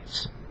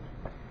States.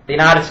 The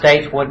United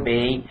States would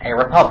be a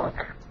republic.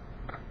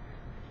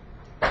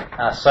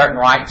 Certain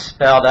rights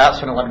spelled out,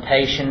 certain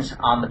limitations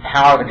on the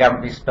power of the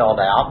government be spelled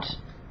out.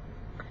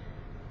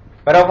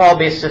 But overall,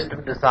 be a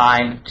system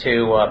designed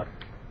to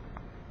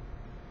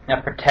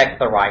protect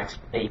the rights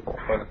of the people,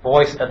 where the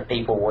voice of the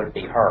people would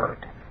be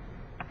heard.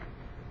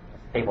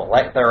 People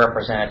elect their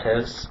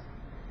representatives.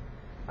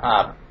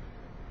 The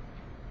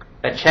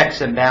checks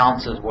and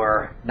balances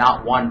were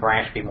not one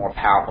branch be more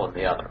powerful than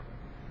the other.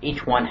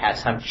 Each one has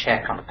some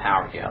check on the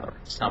power of the other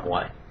in some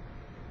way.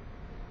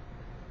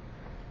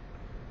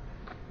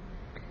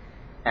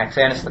 And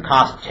it's the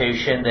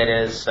Constitution that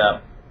has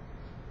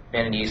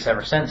been in use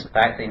ever since. In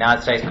fact, the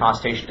United States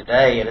Constitution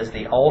today, it is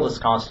the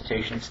oldest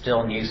Constitution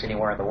still in use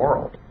anywhere in the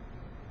world.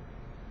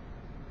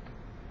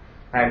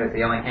 In fact, it's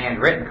the only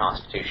handwritten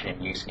Constitution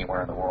in use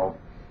anywhere in the world.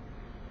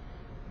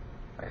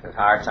 They just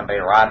hired somebody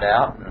to write it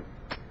out, and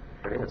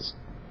there it is.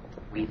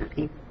 We the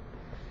people.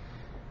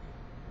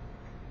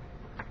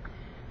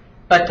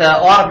 But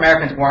a lot of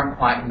Americans weren't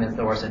quite convinced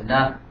there was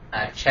enough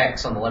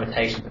checks on the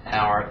limitations of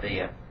power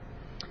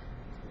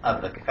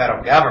of the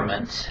federal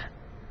government,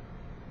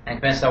 and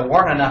convinced there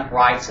weren't enough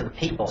rights of the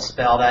people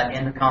spelled out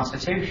in the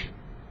Constitution.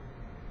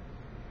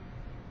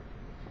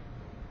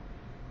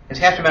 Because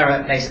you have to remember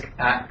that basic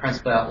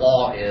principle of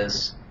law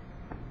is,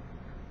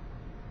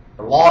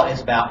 the law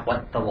is about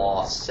what the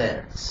law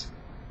says.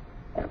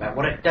 About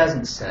what it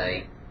doesn't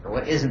say, or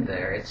what isn't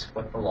there, it's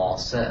what the law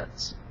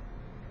says.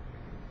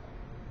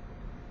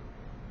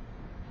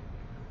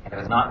 And if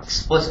it's not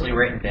explicitly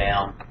written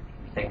down,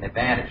 you're taken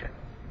advantage of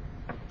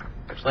it.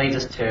 Which leads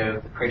us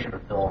to the creation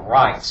of the Bill of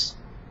Rights.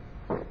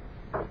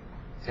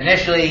 It's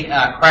initially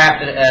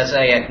crafted as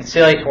a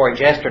conciliatory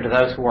gesture to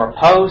those who were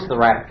opposed to the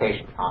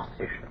ratification of the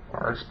Constitution at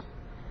first,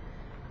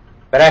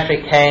 but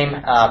actually became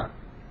a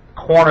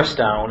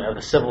cornerstone of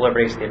the civil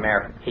liberties of the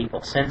American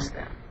people since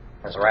then,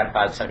 as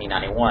ratified in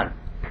 1791.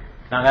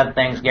 Among other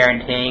things,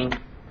 guaranteeing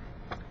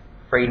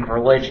freedom of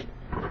religion,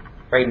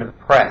 freedom of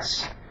the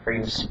press,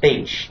 freedom of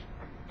speech,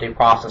 due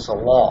process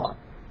of law,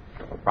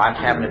 right to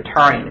have an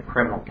attorney in a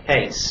criminal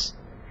case,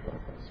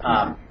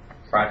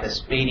 right to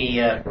speedy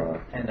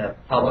and a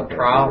public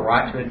trial,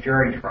 right to a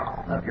jury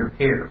trial of your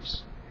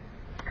peers,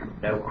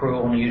 no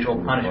cruel and unusual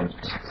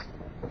punishments,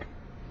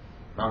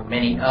 among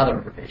many other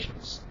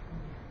provisions.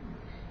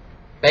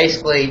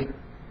 Basically,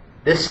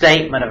 this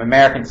statement of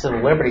American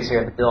civil liberties here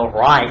in the Bill of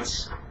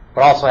Rights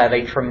would also have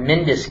a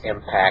tremendous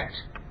impact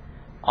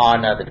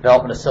on the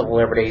development of civil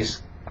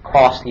liberties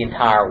across the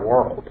entire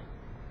world.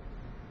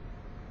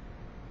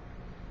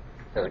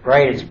 There's a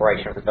great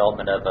inspiration for the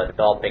development of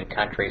developing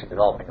countries,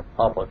 developing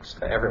republics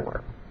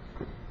everywhere,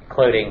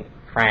 including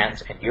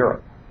France and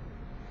Europe.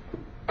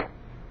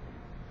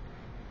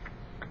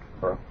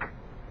 Where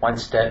one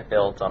step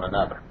builds on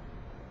another.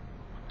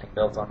 One thing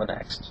builds on the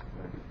next.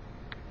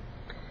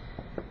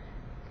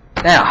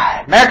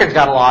 Now, Americans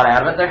got a lot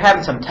out of it. They're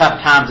having some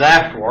tough times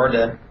afterward.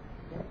 A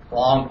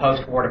long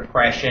post-war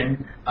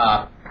depression,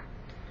 trying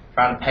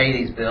to pay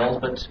these bills,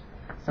 but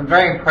some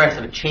very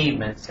impressive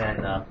achievements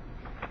in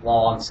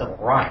law and civil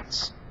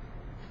rights.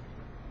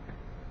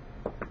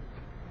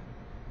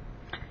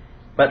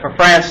 But for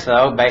France,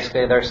 though,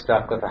 basically they're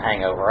stuck with a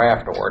hangover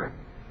afterward.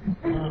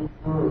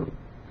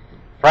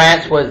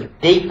 France was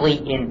deeply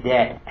in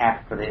debt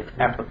after the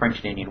French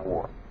and Indian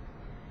War.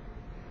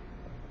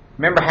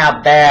 Remember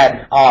how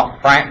bad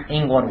off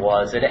England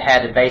was, that it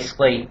had to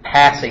basically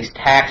pass these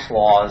tax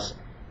laws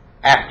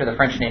after the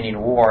French and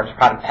Indian War to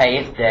try to pay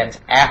its debts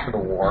after the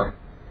war,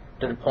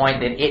 to the point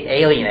that it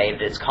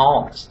alienated its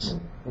colonists.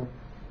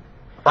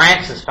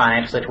 France's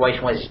financial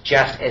situation was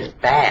just as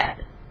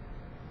bad.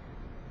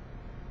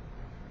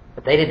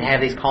 But they didn't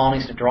have these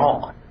colonies to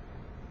draw on.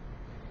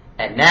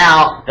 And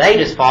now they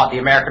just fought the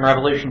American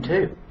Revolution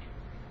too.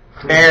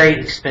 Very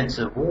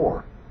expensive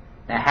war.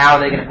 Now how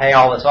are they going to pay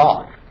all this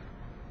off?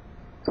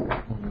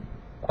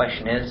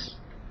 Problem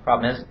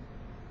is,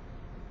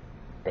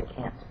 they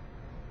can't.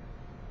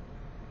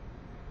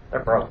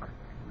 They're broke.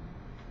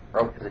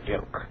 Broke is a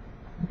joke.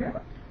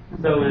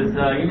 So is,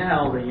 you know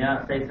how the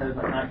United States has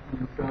like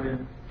 19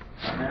 trillion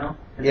right now?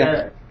 Is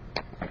that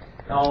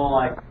all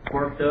like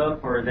worked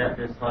up, or is that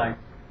just like,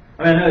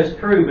 I mean, I know it's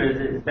true, but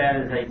is it as bad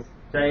as they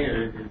say,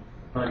 or is it a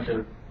bunch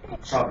of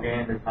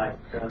propaganda type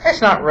stuff?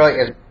 It's not really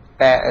as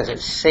bad as it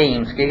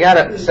seems. You got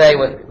to say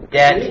with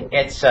debt,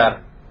 it's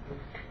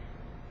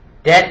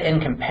debt in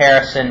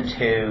comparison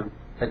to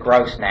the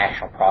gross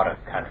national product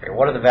of the country.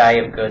 What are the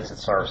value of goods and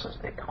services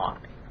of the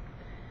economy?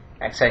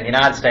 Like I said, the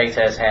United States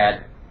has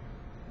had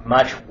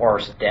much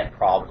worse debt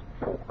problems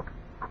before.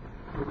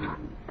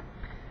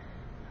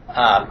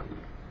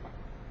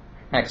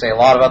 Like I say, a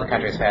lot of other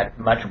countries have had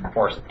much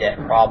worse debt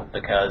problems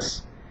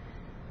because,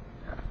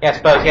 I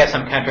suppose you have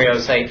some country that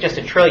would say just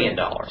 $1 trillion,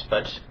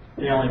 but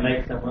They only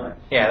make so much.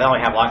 yeah, they only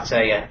have, like,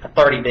 say, a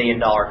 $30 billion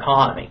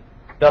economy.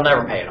 They'll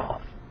never pay it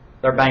off.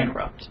 They're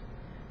bankrupt.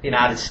 The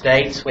United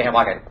States, we have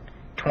like a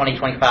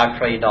 $25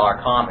 trillion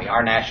economy.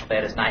 Our national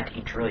debt is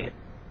 $19 trillion.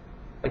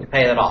 We can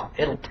pay that off.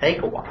 It'll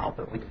take a while,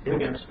 but we can do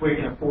it. We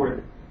can afford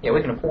it. Yeah,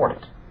 we can afford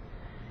it.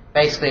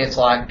 Basically, it's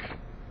like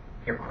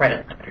your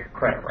credit limit or your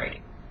credit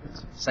rating.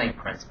 It's the same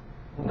principle.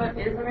 But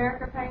is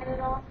America paying it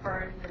off,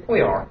 or is it?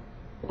 We are,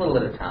 a little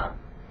at a time.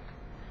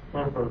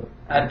 Like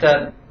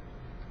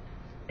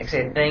I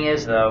say, the thing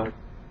is, though,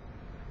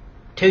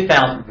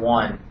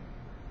 2001,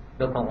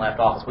 Bill Clinton left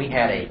office, we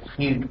had a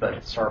huge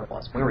budget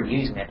surplus. We were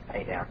using it to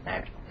pay down the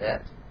national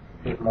debt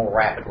even more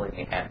rapidly than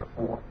we had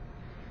before.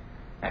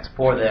 Next,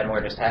 before then,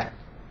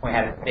 we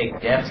had a big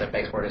deficit.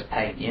 Basically, we're just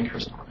paying the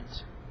interest on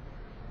it.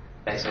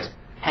 Basically, it's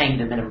paying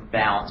the minimum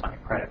balance on your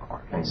credit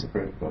card.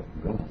 Basically.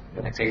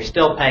 Like, so you're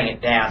still paying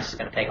it down. It's just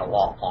going to take a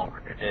lot longer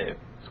to do.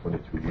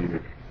 22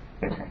 years.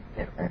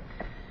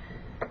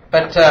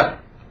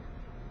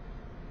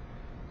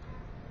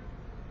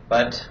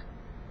 But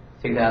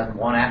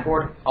 2001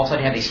 afterward, all of a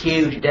sudden you have these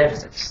huge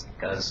deficits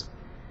because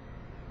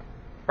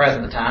the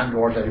president at the time,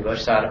 George W. Bush,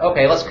 decided,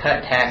 okay, let's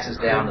cut taxes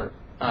down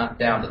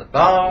to the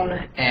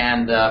bone,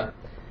 and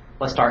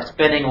let's start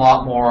spending a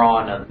lot more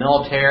on the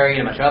military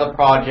and a bunch of other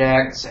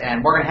projects,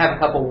 and we're going to have a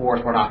couple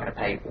wars we're not going to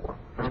pay for.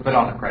 Let's put it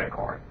on the credit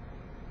card.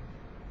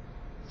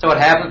 So what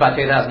happens by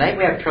 2008?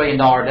 We have $1 trillion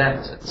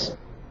deficits.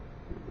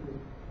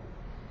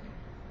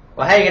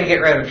 Well, how are you going to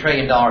get rid of $1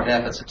 trillion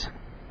deficit?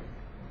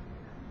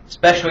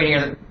 Especially when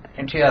you're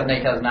in 2008,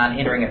 2009,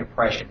 entering a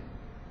depression.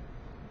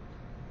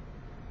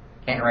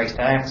 Can't raise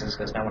taxes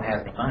because no one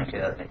has any money in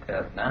 2008,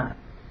 2009.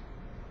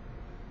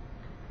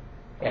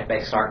 You have to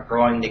basically start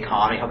growing the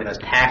economy, hoping those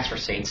tax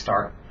receipts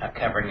start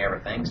covering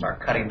everything, start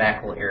cutting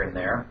back a little here and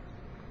there.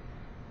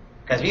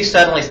 Because if you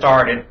suddenly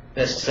started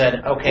this,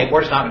 said, okay,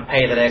 we're just not going to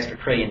pay that extra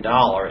 $1 trillion,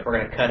 we're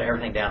going to cut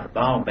everything down to the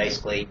bone,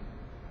 basically,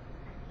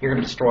 you're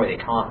going to destroy the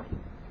economy.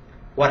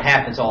 What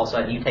happens all of a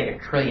sudden? You take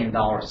 $1 trillion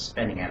of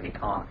spending out of the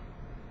economy.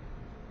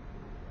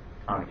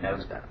 The economy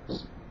knows that.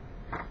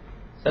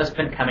 So it's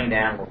been coming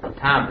down with the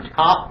time.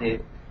 The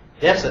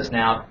deficit's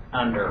now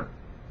under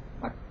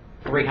like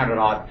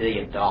 $300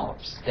 billion, down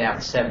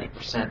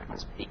 70% from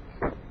its peak.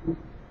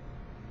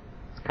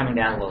 It's coming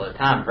down a little at a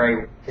time.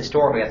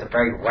 Historically, that's a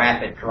very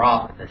rapid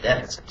drop in the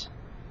deficit,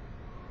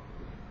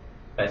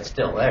 but it's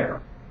still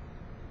there.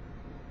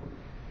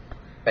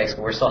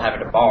 Basically, we're still having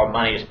to borrow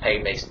money to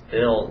pay basic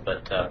bills,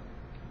 but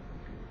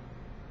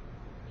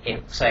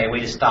if, say,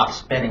 we just stop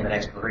spending the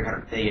extra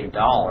 $300 billion,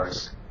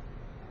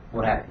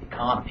 what happens to the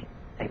economy?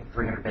 Take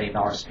 $300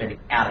 billion spending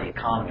out of the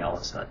economy all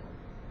of a sudden.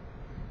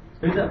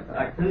 Who's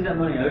that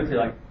money owed to?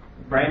 Like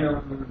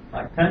random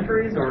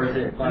countries, or is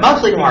it like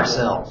Mostly to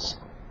ourselves.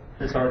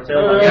 Just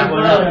ourselves? Yeah,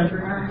 One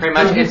country? Pretty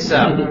much, it's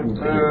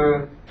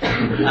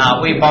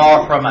we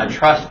borrow from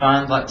trust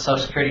funds like the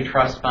Social Security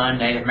Trust Fund,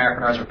 Native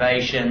American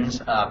reservations,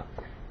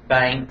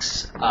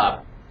 banks,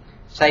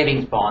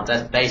 savings bonds.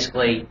 That's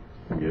basically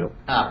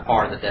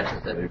part of the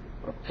deficit.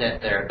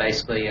 There,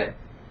 basically,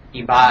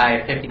 you buy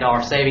a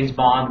 $50 savings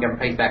bond, the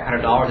government pays back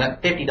 $100.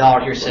 That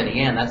 $50 you're sending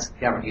in, that's the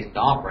government using to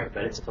operate,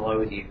 but it still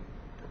owes you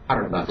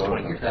 $100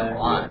 20 years down the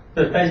line.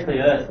 So it's basically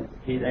us.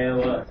 They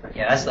owe us.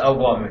 Yeah, that's the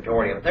overwhelming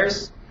majority of it.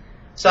 There's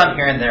some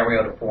here and there we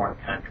owe to foreign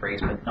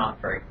countries, but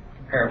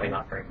comparatively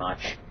not very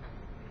much.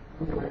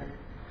 So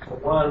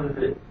why does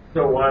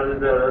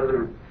that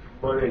other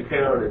money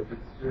count if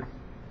it's just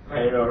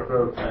paying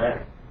ourselves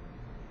back?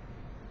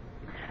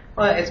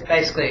 Well, it's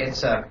basically,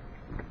 it's like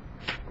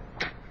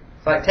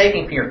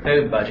taking from your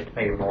food budget to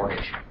pay your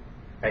mortgage,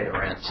 pay the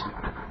rent.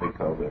 They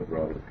call that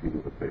robbing Peter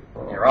to pay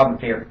Paul. You're robbing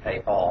Peter to pay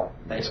Paul.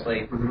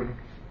 Basically,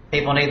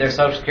 people need their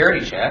Social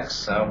Security checks,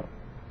 so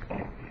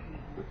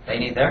they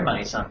need their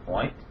money at some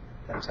point.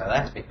 So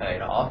that's to be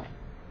paid off.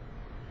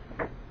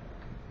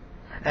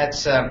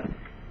 That's,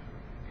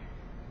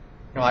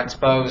 like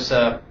suppose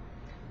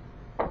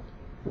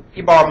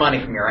you borrow money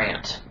from your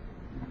aunt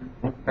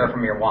or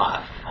from your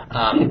wife.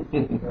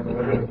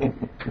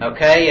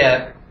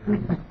 Okay,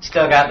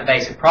 still got the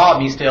basic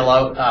problem. You still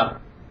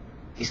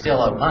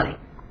owe money.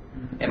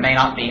 It may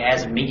not be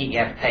as immediate. You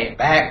have to pay it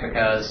back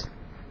because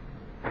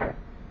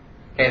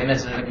the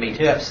missus isn't going to be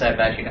too upset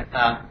about you.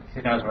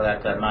 Who knows where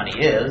that money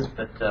is,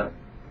 but it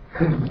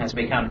has to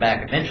be coming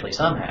back eventually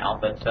somehow.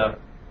 But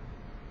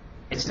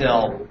it's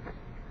still,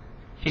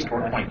 she's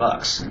worth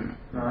 $20,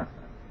 No,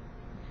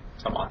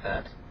 something like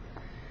that.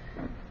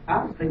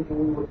 I was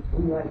thinking we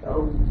like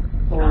owe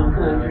foreign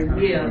countries,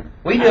 yeah.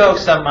 We do owe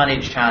some money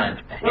to China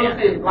and Well, Japan,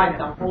 it's like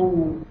the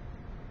whole,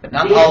 but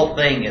not the whole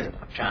thing is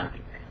about China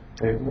and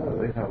Japan. No,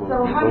 they have a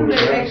so how do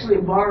they actually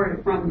borrow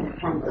it from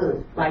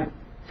us? Like,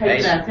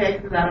 take our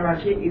taxes out of our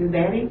check, is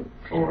that it?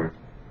 Or?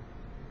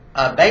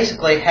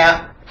 Basically,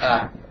 how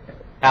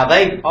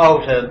they owe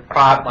to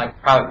private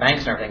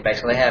banks and everything.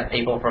 Basically, they have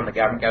people from the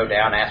government go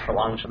down and ask for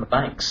loans from the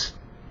banks,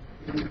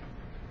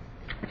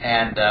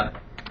 and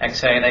like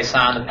say they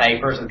sign the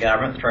papers. The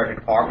government, the Treasury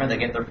Department, they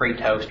get their free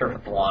toaster for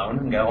the loan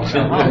and go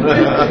home.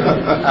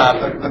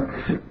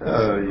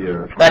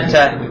 Yeah. But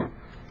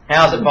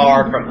how's it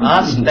borrowed from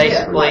us?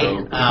 Basically,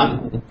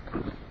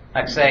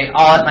 like say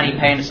all that money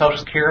paying to Social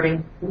Security.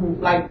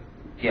 Like,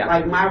 Yeah.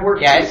 like my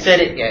work. Yeah, it's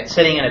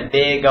sitting in a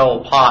big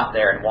old pot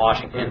there in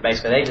Washington.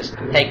 Basically, they just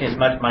taken as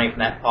much money from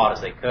that pot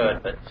as they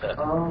could, but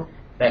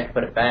they have to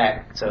put it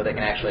back so they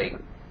can actually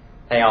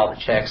pay all the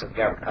checks that the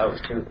government owes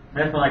to them.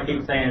 That's why I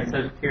keep saying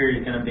Social Security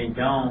is going to be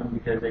gone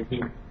because they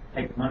keep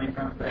taking money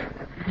from us.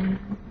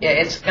 Yeah,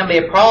 it's going to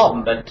be a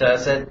problem, but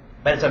it's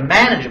a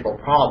manageable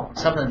problem,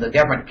 something the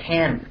government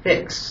can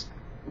fix.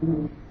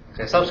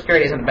 So Social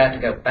Security isn't about to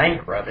go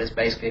bankrupt. It's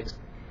basically it's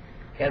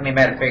got to be a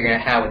matter of figuring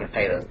out how we can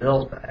pay those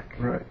bills back.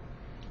 Right.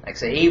 Like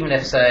say, even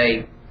if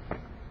say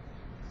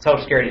Social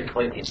Security is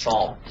completely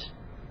insolvent,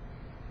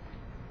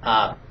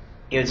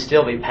 it would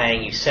still be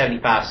paying you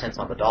 75 cents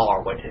on the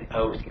dollar what it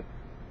owes you.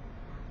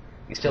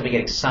 You'd still be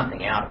getting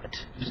something out of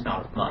it, just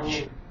not as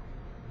much.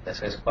 That's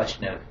a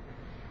question of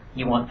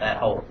you want that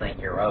whole thing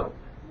you're owed.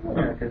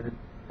 Yeah, because it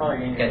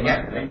probably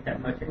ain't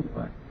that much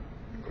anyway.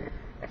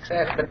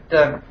 Except,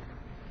 but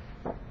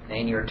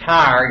when you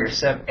retire,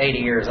 you're 80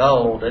 years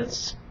old.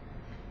 It's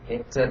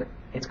going to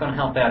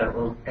help out a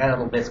little. That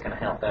little bit's going to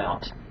help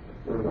out.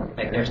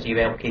 Make difference to you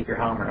be able to keep your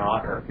home or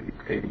not, or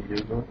 80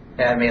 years old.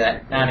 I mean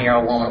that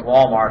 90-year-old woman at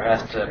Walmart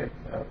has to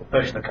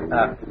push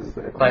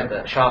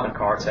the shopping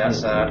carts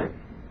outside.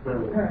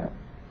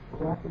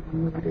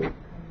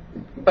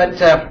 But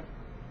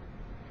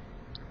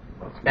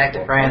back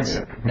to France,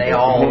 they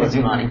all owe us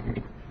money,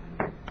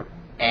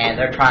 and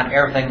they're trying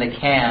everything they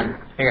can to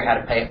figure out how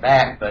to pay it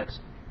back, but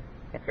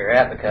can't figure it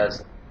out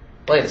because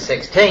Louis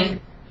XVI,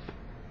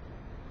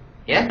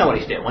 he doesn't know what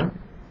he's doing.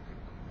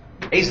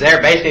 He's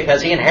there basically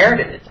because he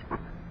inherited it.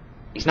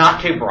 He's not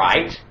too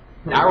bright,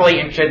 not really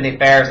interested in the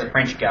affairs of the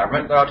French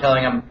government. They're all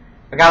telling him,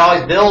 we got all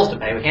these bills to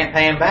pay, we can't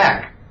pay him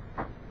back.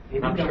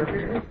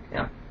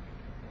 Yeah.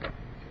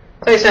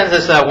 So he sends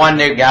this one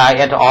new guy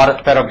in to audit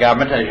the federal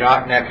government,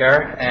 Jacques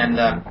Necker,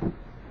 and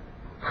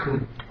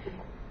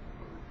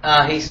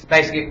he's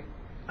basically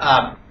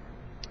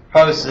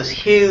proposes this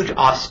huge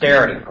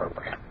austerity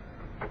program.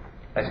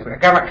 Basically, the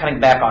government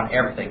cutting back on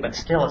everything, but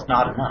still it's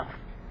not enough.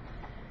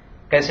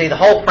 Because see, the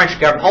whole French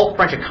government, whole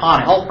French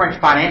economy, whole French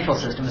financial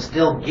system is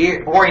still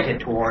oriented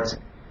towards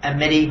a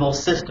medieval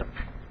system.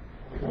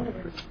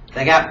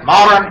 They got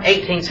modern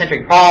 18th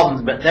century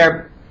problems, but they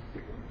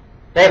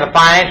have a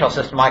financial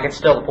system like it's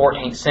still the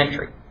 14th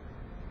century.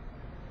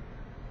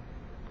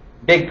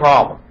 Big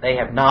problem. They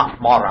have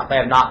not modernized. They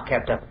have not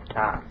kept up with the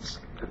times.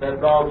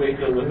 That's all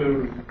because of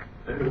who's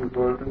going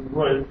through the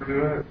place to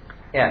do it.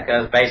 Yeah,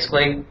 because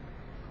basically,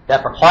 the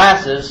upper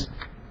classes,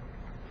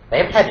 they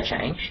haven't had to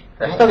change.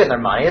 They're still getting their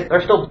money.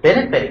 They're still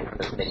benefiting from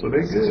this So medieval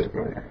they system.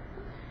 good, right?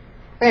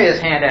 They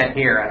just hand out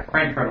here,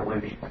 French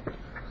Revolution.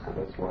 So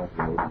that's why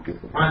you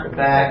get the Front and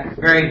back, it's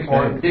very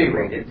important. Do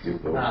read it.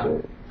 Get those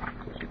things.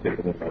 You're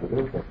taking them out of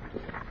their country.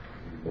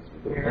 That's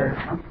what they're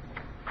Here.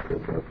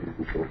 That's why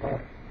people so high.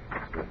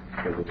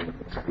 President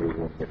school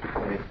wants to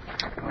play.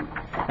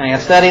 Now, you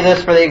study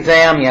this for the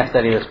exam. You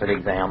study this for the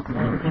exam.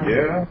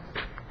 Yeah.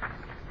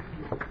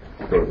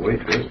 But wait,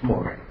 there's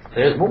more.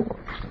 There's more.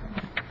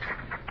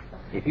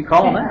 If you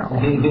call now.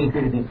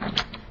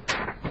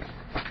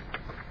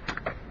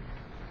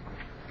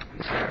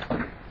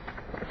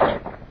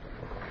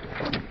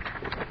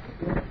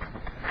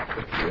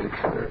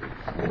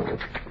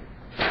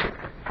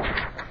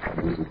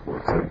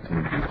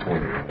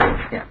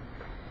 Yeah.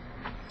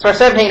 So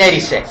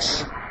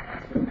 1786.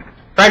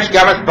 French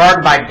government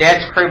burdened by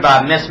debts accrued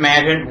by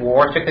mismanagement,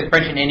 War, particularly the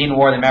French and Indian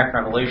War, the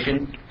American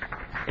Revolution,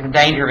 is in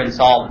danger of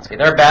insolvency.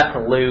 They're about to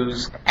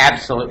lose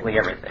absolutely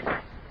everything.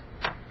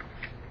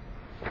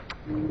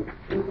 And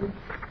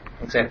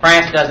so if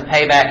France doesn't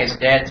pay back its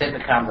debts, it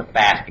becomes a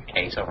basket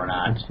case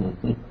overnight.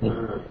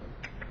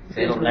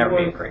 It'll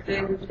never be free.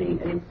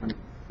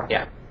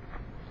 Yeah.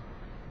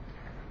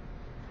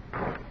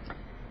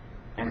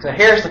 And so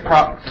here's the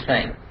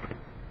thing.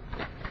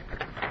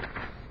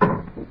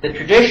 The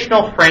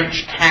traditional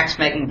French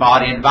tax-making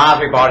body,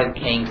 advisory body of the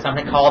king, is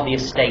something called the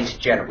Estates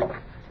General.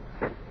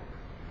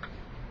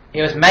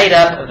 It was made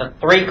up of the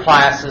three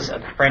classes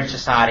of the French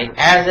society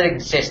as it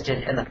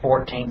existed in the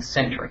 14th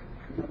century.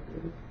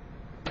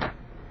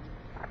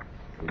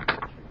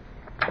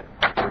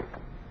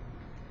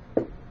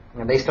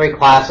 And these three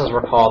classes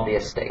were called the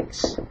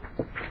estates.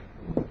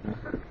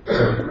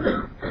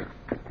 It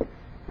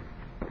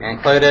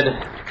included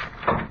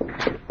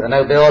the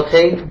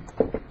nobility,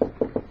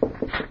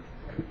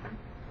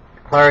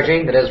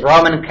 clergy, that is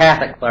Roman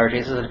Catholic clergy.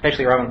 This is an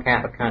officially Roman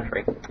Catholic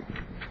country.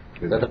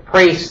 So the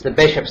priests, the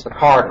bishops, the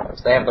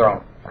cardinals, they have their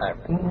own.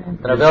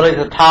 The nobility,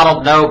 the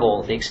titled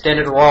nobles, the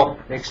extended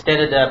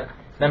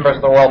members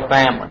of the royal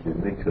family.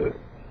 They could.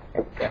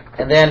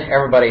 And then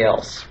everybody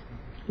else.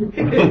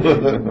 Okay,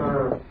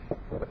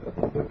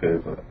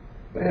 but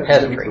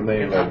Peasantry.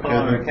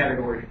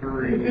 Category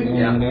 3.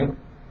 Yeah.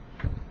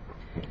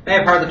 They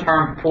have heard the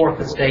term Fourth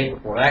Estate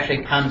before. It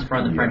actually comes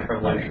from the French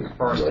Revolution,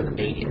 first of the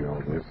media.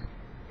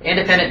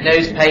 Independent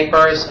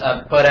newspapers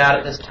put out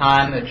at this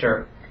time, which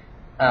are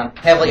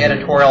heavily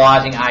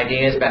editorializing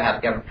ideas about how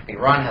the government should be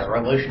run, how the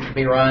revolution should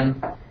be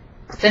run.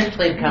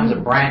 Essentially becomes a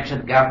branch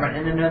of the government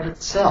in and of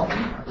itself.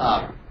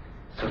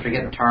 So we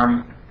get the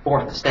term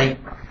Fourth Estate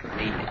from the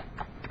media.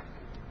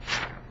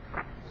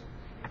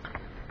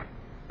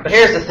 But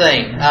here's the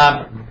thing.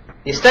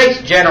 The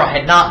Estates General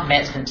had not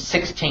met since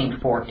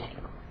 1614.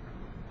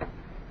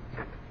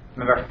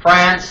 Remember,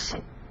 France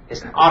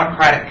is an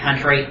autocratic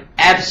country,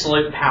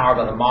 absolute power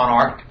by the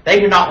monarch. They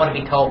do not want to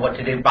be told what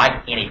to do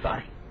by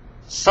anybody.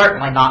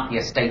 Certainly not the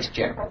Estates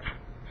General.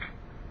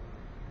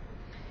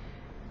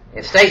 The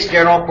Estates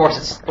General, of course,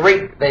 it's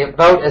three. They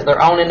vote as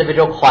their own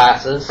individual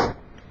classes,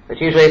 but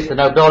usually it's the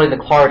nobility and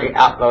the clergy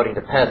outvoting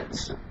the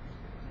peasants.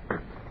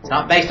 It's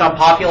not based on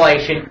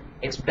population.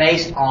 It's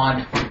based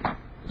on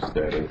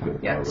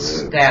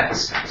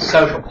status,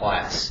 social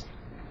class.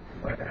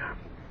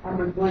 How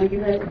much money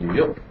you have?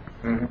 Yep.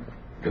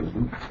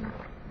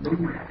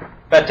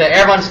 But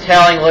everyone's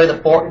telling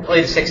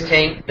Louis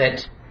XVI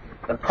that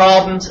the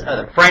problems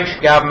of the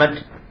French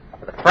government,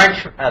 the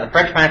French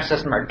financial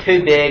system are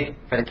too big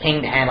for the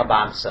king to handle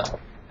by himself.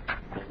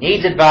 He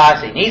needs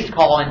advice. He needs to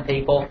call in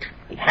people.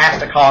 He has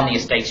to call in the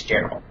Estates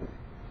General.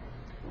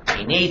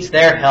 He needs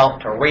their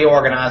help to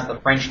reorganize the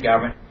French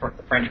government for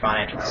the French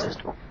financial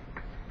system.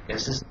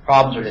 Because the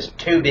problems are just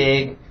too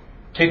big,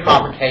 too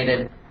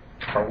complicated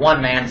for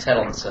one man to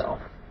settle himself.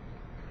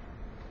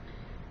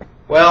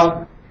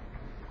 Well,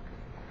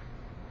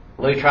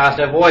 Louis tries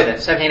to avoid that.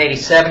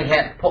 1787, he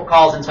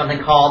calls in something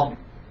called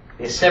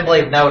the Assembly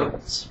of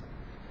Notables.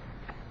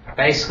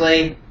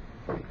 Basically,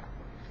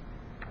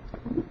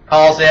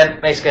 calls in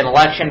an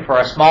election for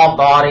a small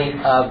body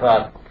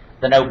of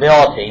the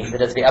nobility,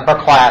 that is the upper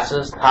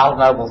classes, titled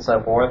nobles and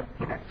so forth,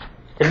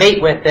 to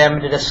meet with them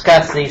to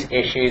discuss these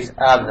issues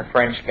of the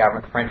French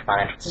government, the French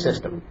financial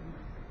system.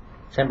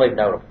 Assembly of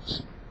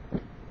Notables.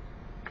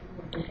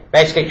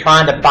 Basically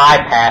trying to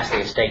bypass the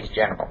Estates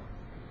General.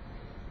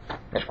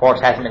 This, of course,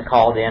 hasn't been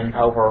called in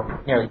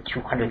over nearly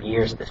 200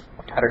 years,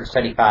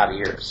 175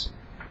 years.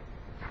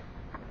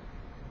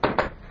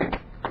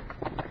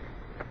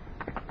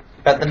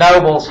 But the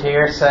nobles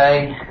here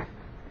say,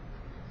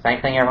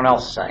 same thing everyone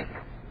else is saying.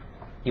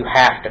 You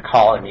have to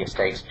call in the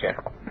Estates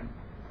General.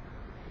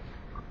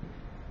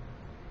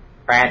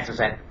 France is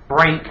at the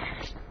brink.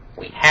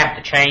 We have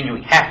to change.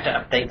 We have to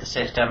update the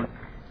system.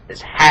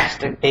 This has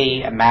to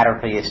be a matter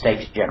for the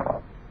Estates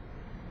General.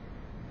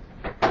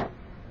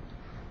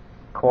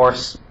 Of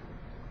course,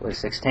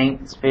 Louis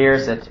XVI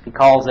fears that if he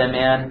calls them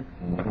in,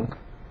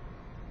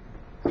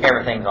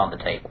 everything's on the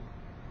table.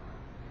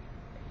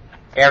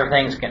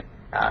 Everything's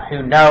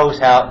who knows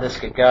how this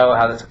could go,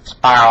 how this could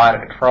spiral out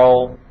of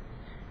control,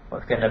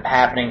 what's going to end up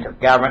happening to the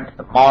government, to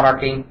the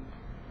monarchy.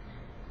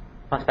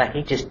 In fact,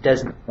 he just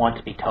doesn't want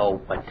to be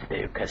told what to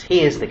do, because he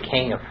is the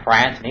king of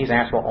France, and he's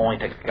answerable only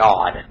to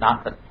God, and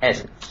not the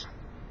peasants.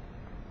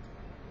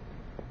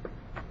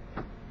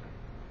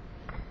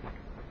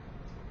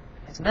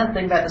 It's another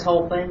thing about this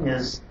whole thing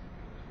is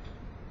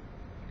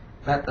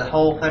that the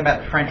whole thing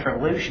about the French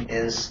Revolution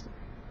is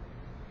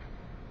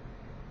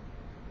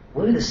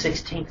Louis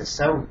XVI is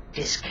so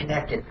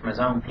disconnected from his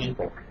own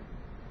people.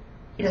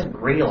 He doesn't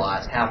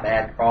realize how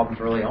bad the problems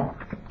really are.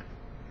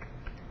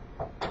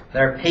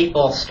 There are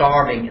people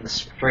starving in the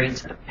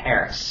streets of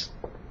Paris.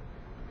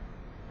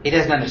 He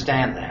doesn't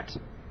understand that.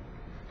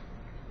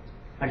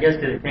 I guess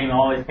because it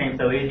always came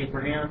so easy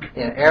for him.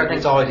 Yeah,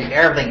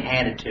 everything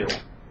handed to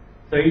him.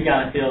 So you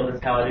kind of feel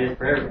that's how it is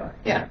for everybody.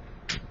 Yeah.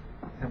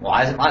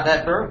 Why is it like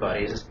that for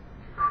everybody? It's just,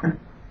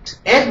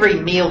 every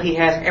meal he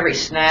has, every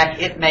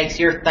snack, it makes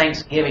your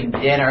Thanksgiving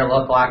dinner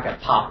look like a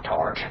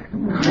Pop-Tart.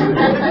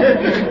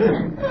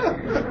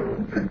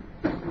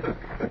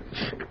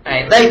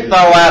 And they throw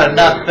out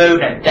enough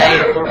food a day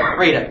to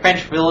feed a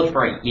French village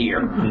for a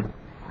year.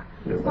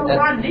 So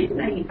why didn't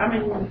they, I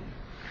mean,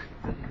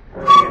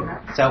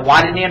 So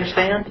why didn't he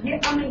understand? yeah,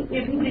 I mean,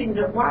 if he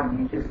didn't, why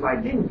you just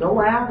like didn't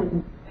go out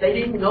and, they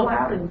didn't go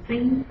out and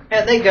see?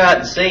 Yeah, they go out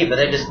and see, but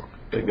they just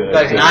They got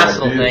those nice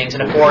little things.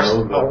 And of course,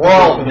 a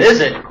royal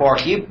visit, of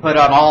course, you pull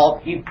out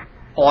all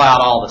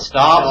the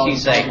stops, you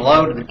say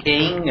hello to the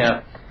king,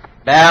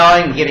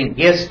 bowing, giving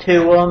gifts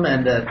to him,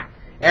 and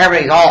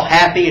everybody's all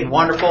happy and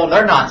wonderful.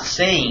 They're not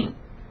seeing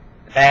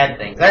bad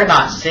things. They're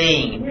not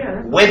seeing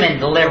women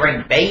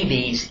delivering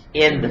babies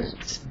in the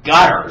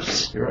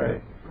gutters. You're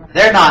right.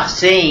 They're not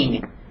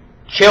seeing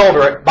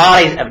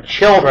bodies of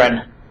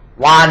children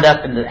lined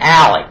up in the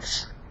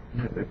alleys.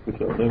 Yeah, they put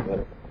y'all in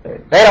that. Hey,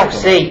 They don't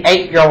see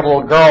 8-year-old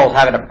little girls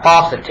having to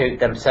prostitute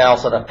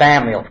themselves so the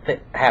family will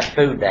have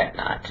food that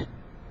night.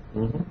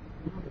 Mhm.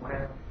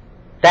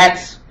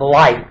 That's the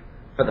life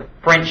for the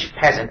French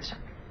peasants,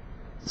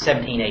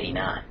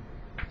 1789.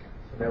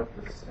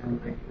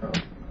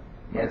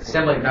 Yeah, the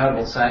Assembly of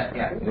Notables say,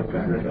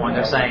 when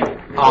they're saying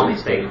all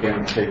these things.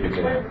 Take it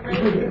down.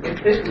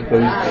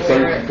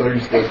 So you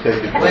still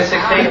take it down. When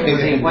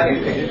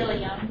 16,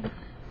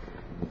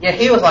 yeah,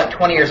 he was like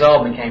 20 years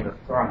old when he came to the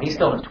throne. He's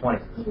still in his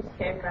 20s. He just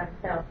cares about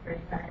himself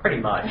pretty much.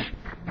 Pretty much.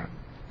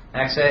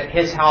 Like I said,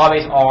 his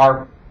hobbies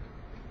are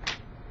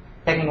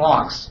picking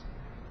locks.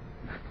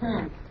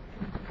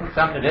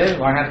 Something to do,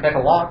 learn how to pick a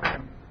lock.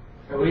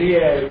 We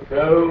had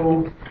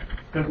no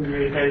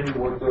communication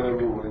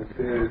whatsoever with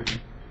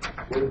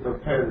the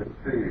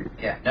peasantry.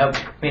 Yeah, no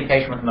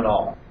communication with them at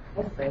all.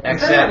 That's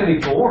Except not gonna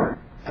be boring.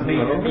 I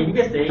mean, he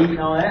gets to eat and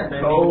all that,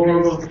 but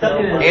Oh, he's stuck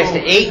in he gets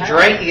to eat,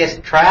 drink, he gets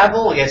to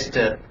travel, he gets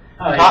to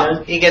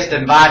he gets to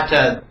invite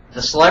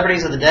the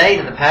celebrities of the day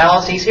to the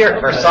palace. He's here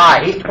at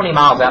Versailles. He's 20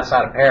 miles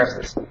outside of Paris.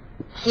 This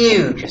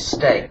huge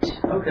estate.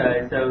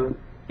 Okay, so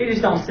he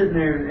just don't sit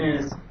there in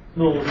his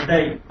little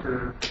estate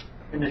for.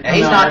 And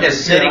he's not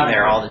just sitting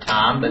there all the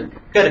time, but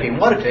could if he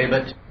wanted to.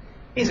 But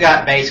he's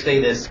got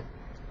basically this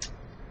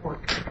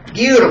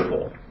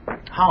beautiful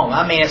home.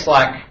 I mean, it's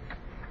like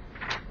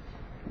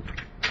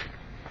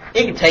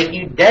it could take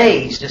you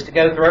days just to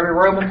go through every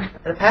room in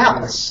the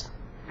palace.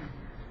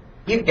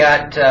 You've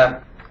got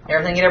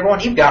everything you ever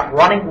want. You've got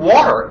running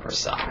water at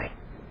Versailles.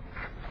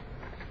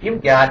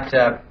 You've got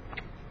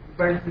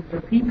Versus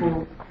the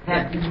people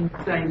have to use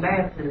the same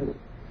bathroom.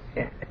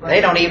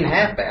 they don't even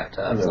have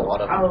bathtubs. A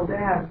lot of them. Oh, they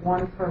have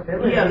one per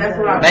village. Yeah, that's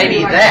what I Maybe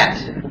like. that.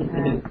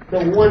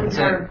 The one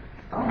per,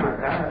 oh my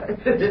God.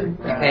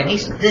 And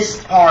he's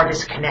this far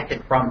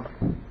disconnected from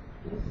them.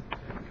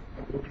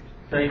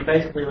 So he's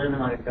basically living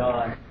like a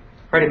god.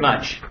 Pretty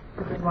much.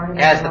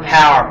 Has the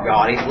power of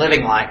God. He's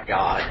living like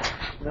God.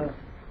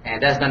 And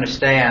doesn't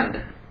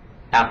understand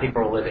how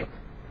people are living.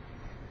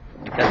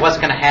 Because what's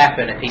going to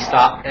happen if he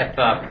stops,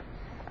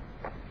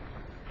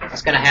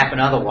 what's going to happen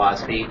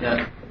otherwise if he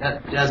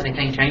does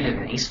anything changes?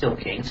 He's still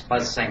king, still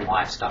has the same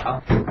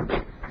lifestyle.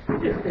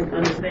 Just didn't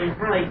understand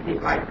how they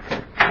did, like,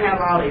 have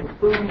all their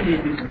food and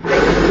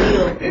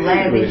they live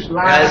lavish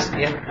lives.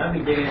 I'd be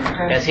digging in the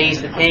Because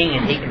he's the king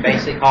and he can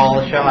basically call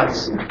all the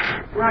shots.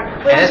 Right.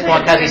 And at this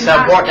point, because he's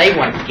so important, they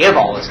want to give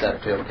all this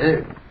stuff to him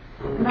too.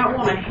 Not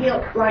want to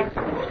help, like,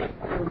 the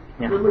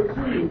little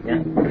kids.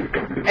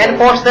 And of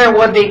course, there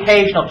would be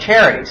occasional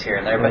charities here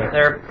and there, but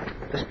they're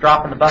just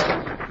dropping the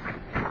bucket.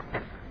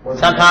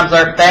 Sometimes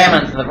there are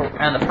famines,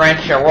 and the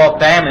French royal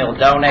family will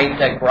donate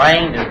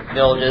grain to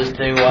villages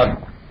to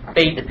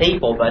feed the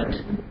people, but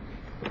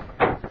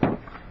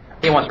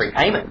he wants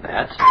repayment for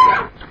that.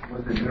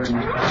 Was it during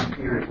this time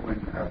period when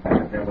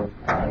there was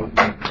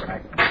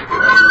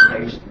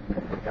location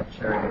and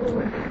charity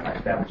with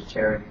established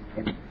charity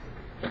in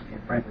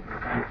France at the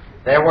time?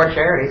 There were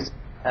charities,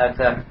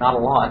 not a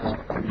lot.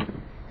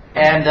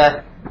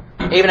 And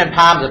even in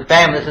times of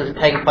famine, this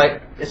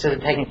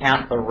isn't taking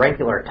account of the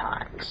regular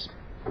times.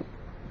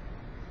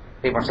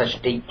 People are in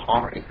such deep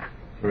poverty.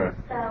 Right.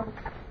 So,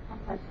 one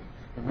question.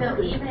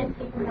 So even if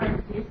people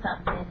wanted to do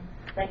something,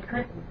 they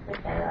couldn't,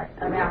 could they, like,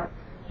 about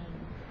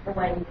the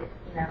way that,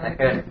 you know.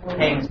 Because the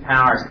king's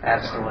power is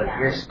absolute.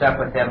 You're stuck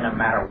with him no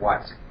matter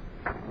what.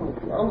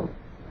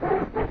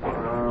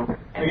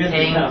 And the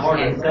king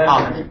is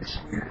incompetent,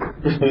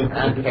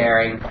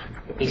 uncaring.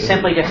 He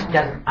simply just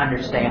doesn't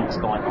understand what's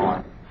going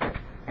on.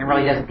 And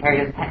really doesn't care. He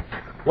doesn't have,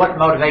 what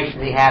motivation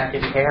does he have to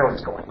care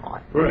what's going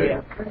on?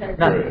 Right.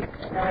 Nothing.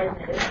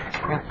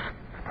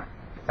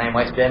 Same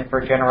way it's been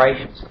for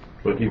generations.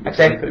 But he I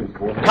said,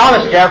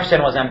 Thomas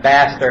Jefferson was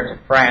ambassador to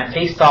France.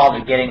 He saw the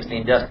beginnings of the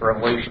Industrial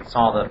Revolution,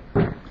 saw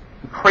the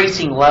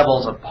increasing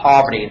levels of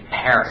poverty in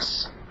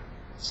Paris.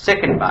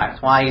 Sickened by it.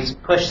 That's why he's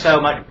pushed so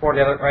much before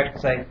the other right to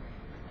say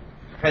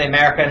for the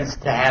Americans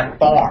to have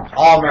farms.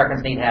 All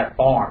Americans need to have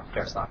farms.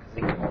 Jefferson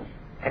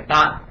had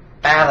not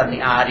fathomed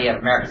the idea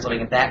of Americans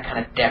living in that kind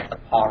of depth of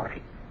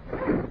poverty.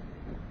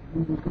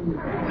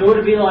 So would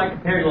it be like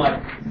compared to,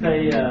 like,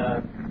 say,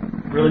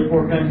 really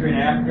poor country in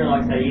Africa,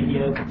 like say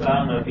Ethiopia. I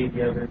don't know if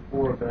Ethiopia is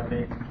poor, but I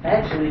mean,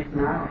 Actually, it's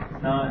not.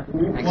 it's not.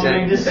 Mhm. Well, I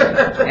mean, just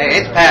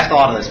It's past a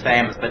lot of those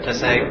famines, but to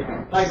say,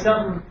 like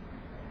something.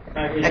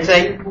 Like I'd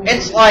say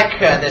it's like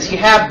this. You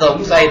have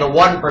the, say, the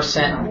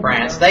 1% in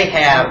France. They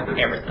have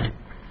everything.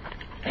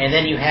 And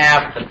then you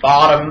have the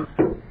bottom.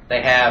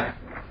 They have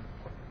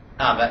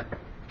but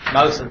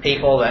most of the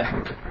people, that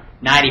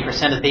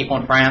 90% of the people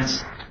in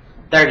France,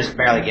 they're just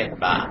barely getting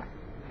by.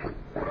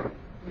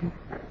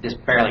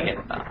 Just barely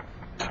getting by.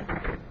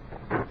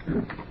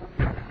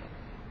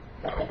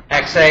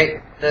 Like I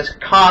say,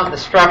 the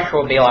structure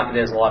will be like it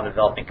is in a lot of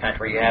developing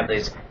countries. You have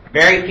these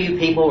very few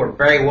people who are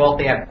very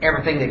wealthy, have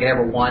everything they could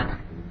ever want.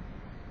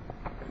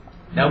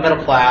 No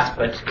middle class,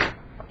 but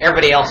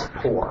everybody else is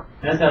poor.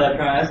 That's how they're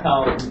trying. That's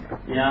how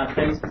the United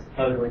States is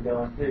supposedly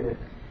going too.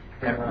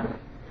 Yeah.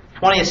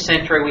 20th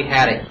century, we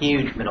had a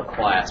huge middle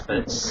class, but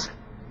it's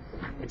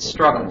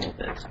struggling a little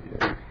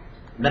bit.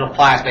 Middle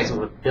class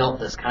basically built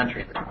this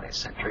country in the 20th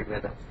century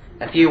with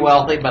a few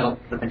wealthy, but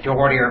the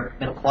majority are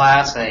middle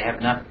class. They have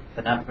enough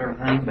of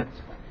everything,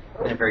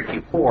 but very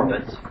few poor.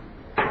 But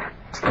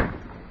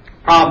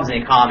problems in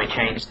the economy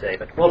change today.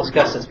 But we'll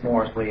discuss this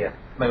more as we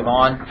move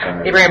on.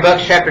 Abraham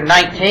Books, chapter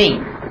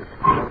 19.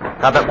 Talk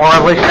about more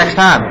revolution next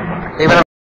time.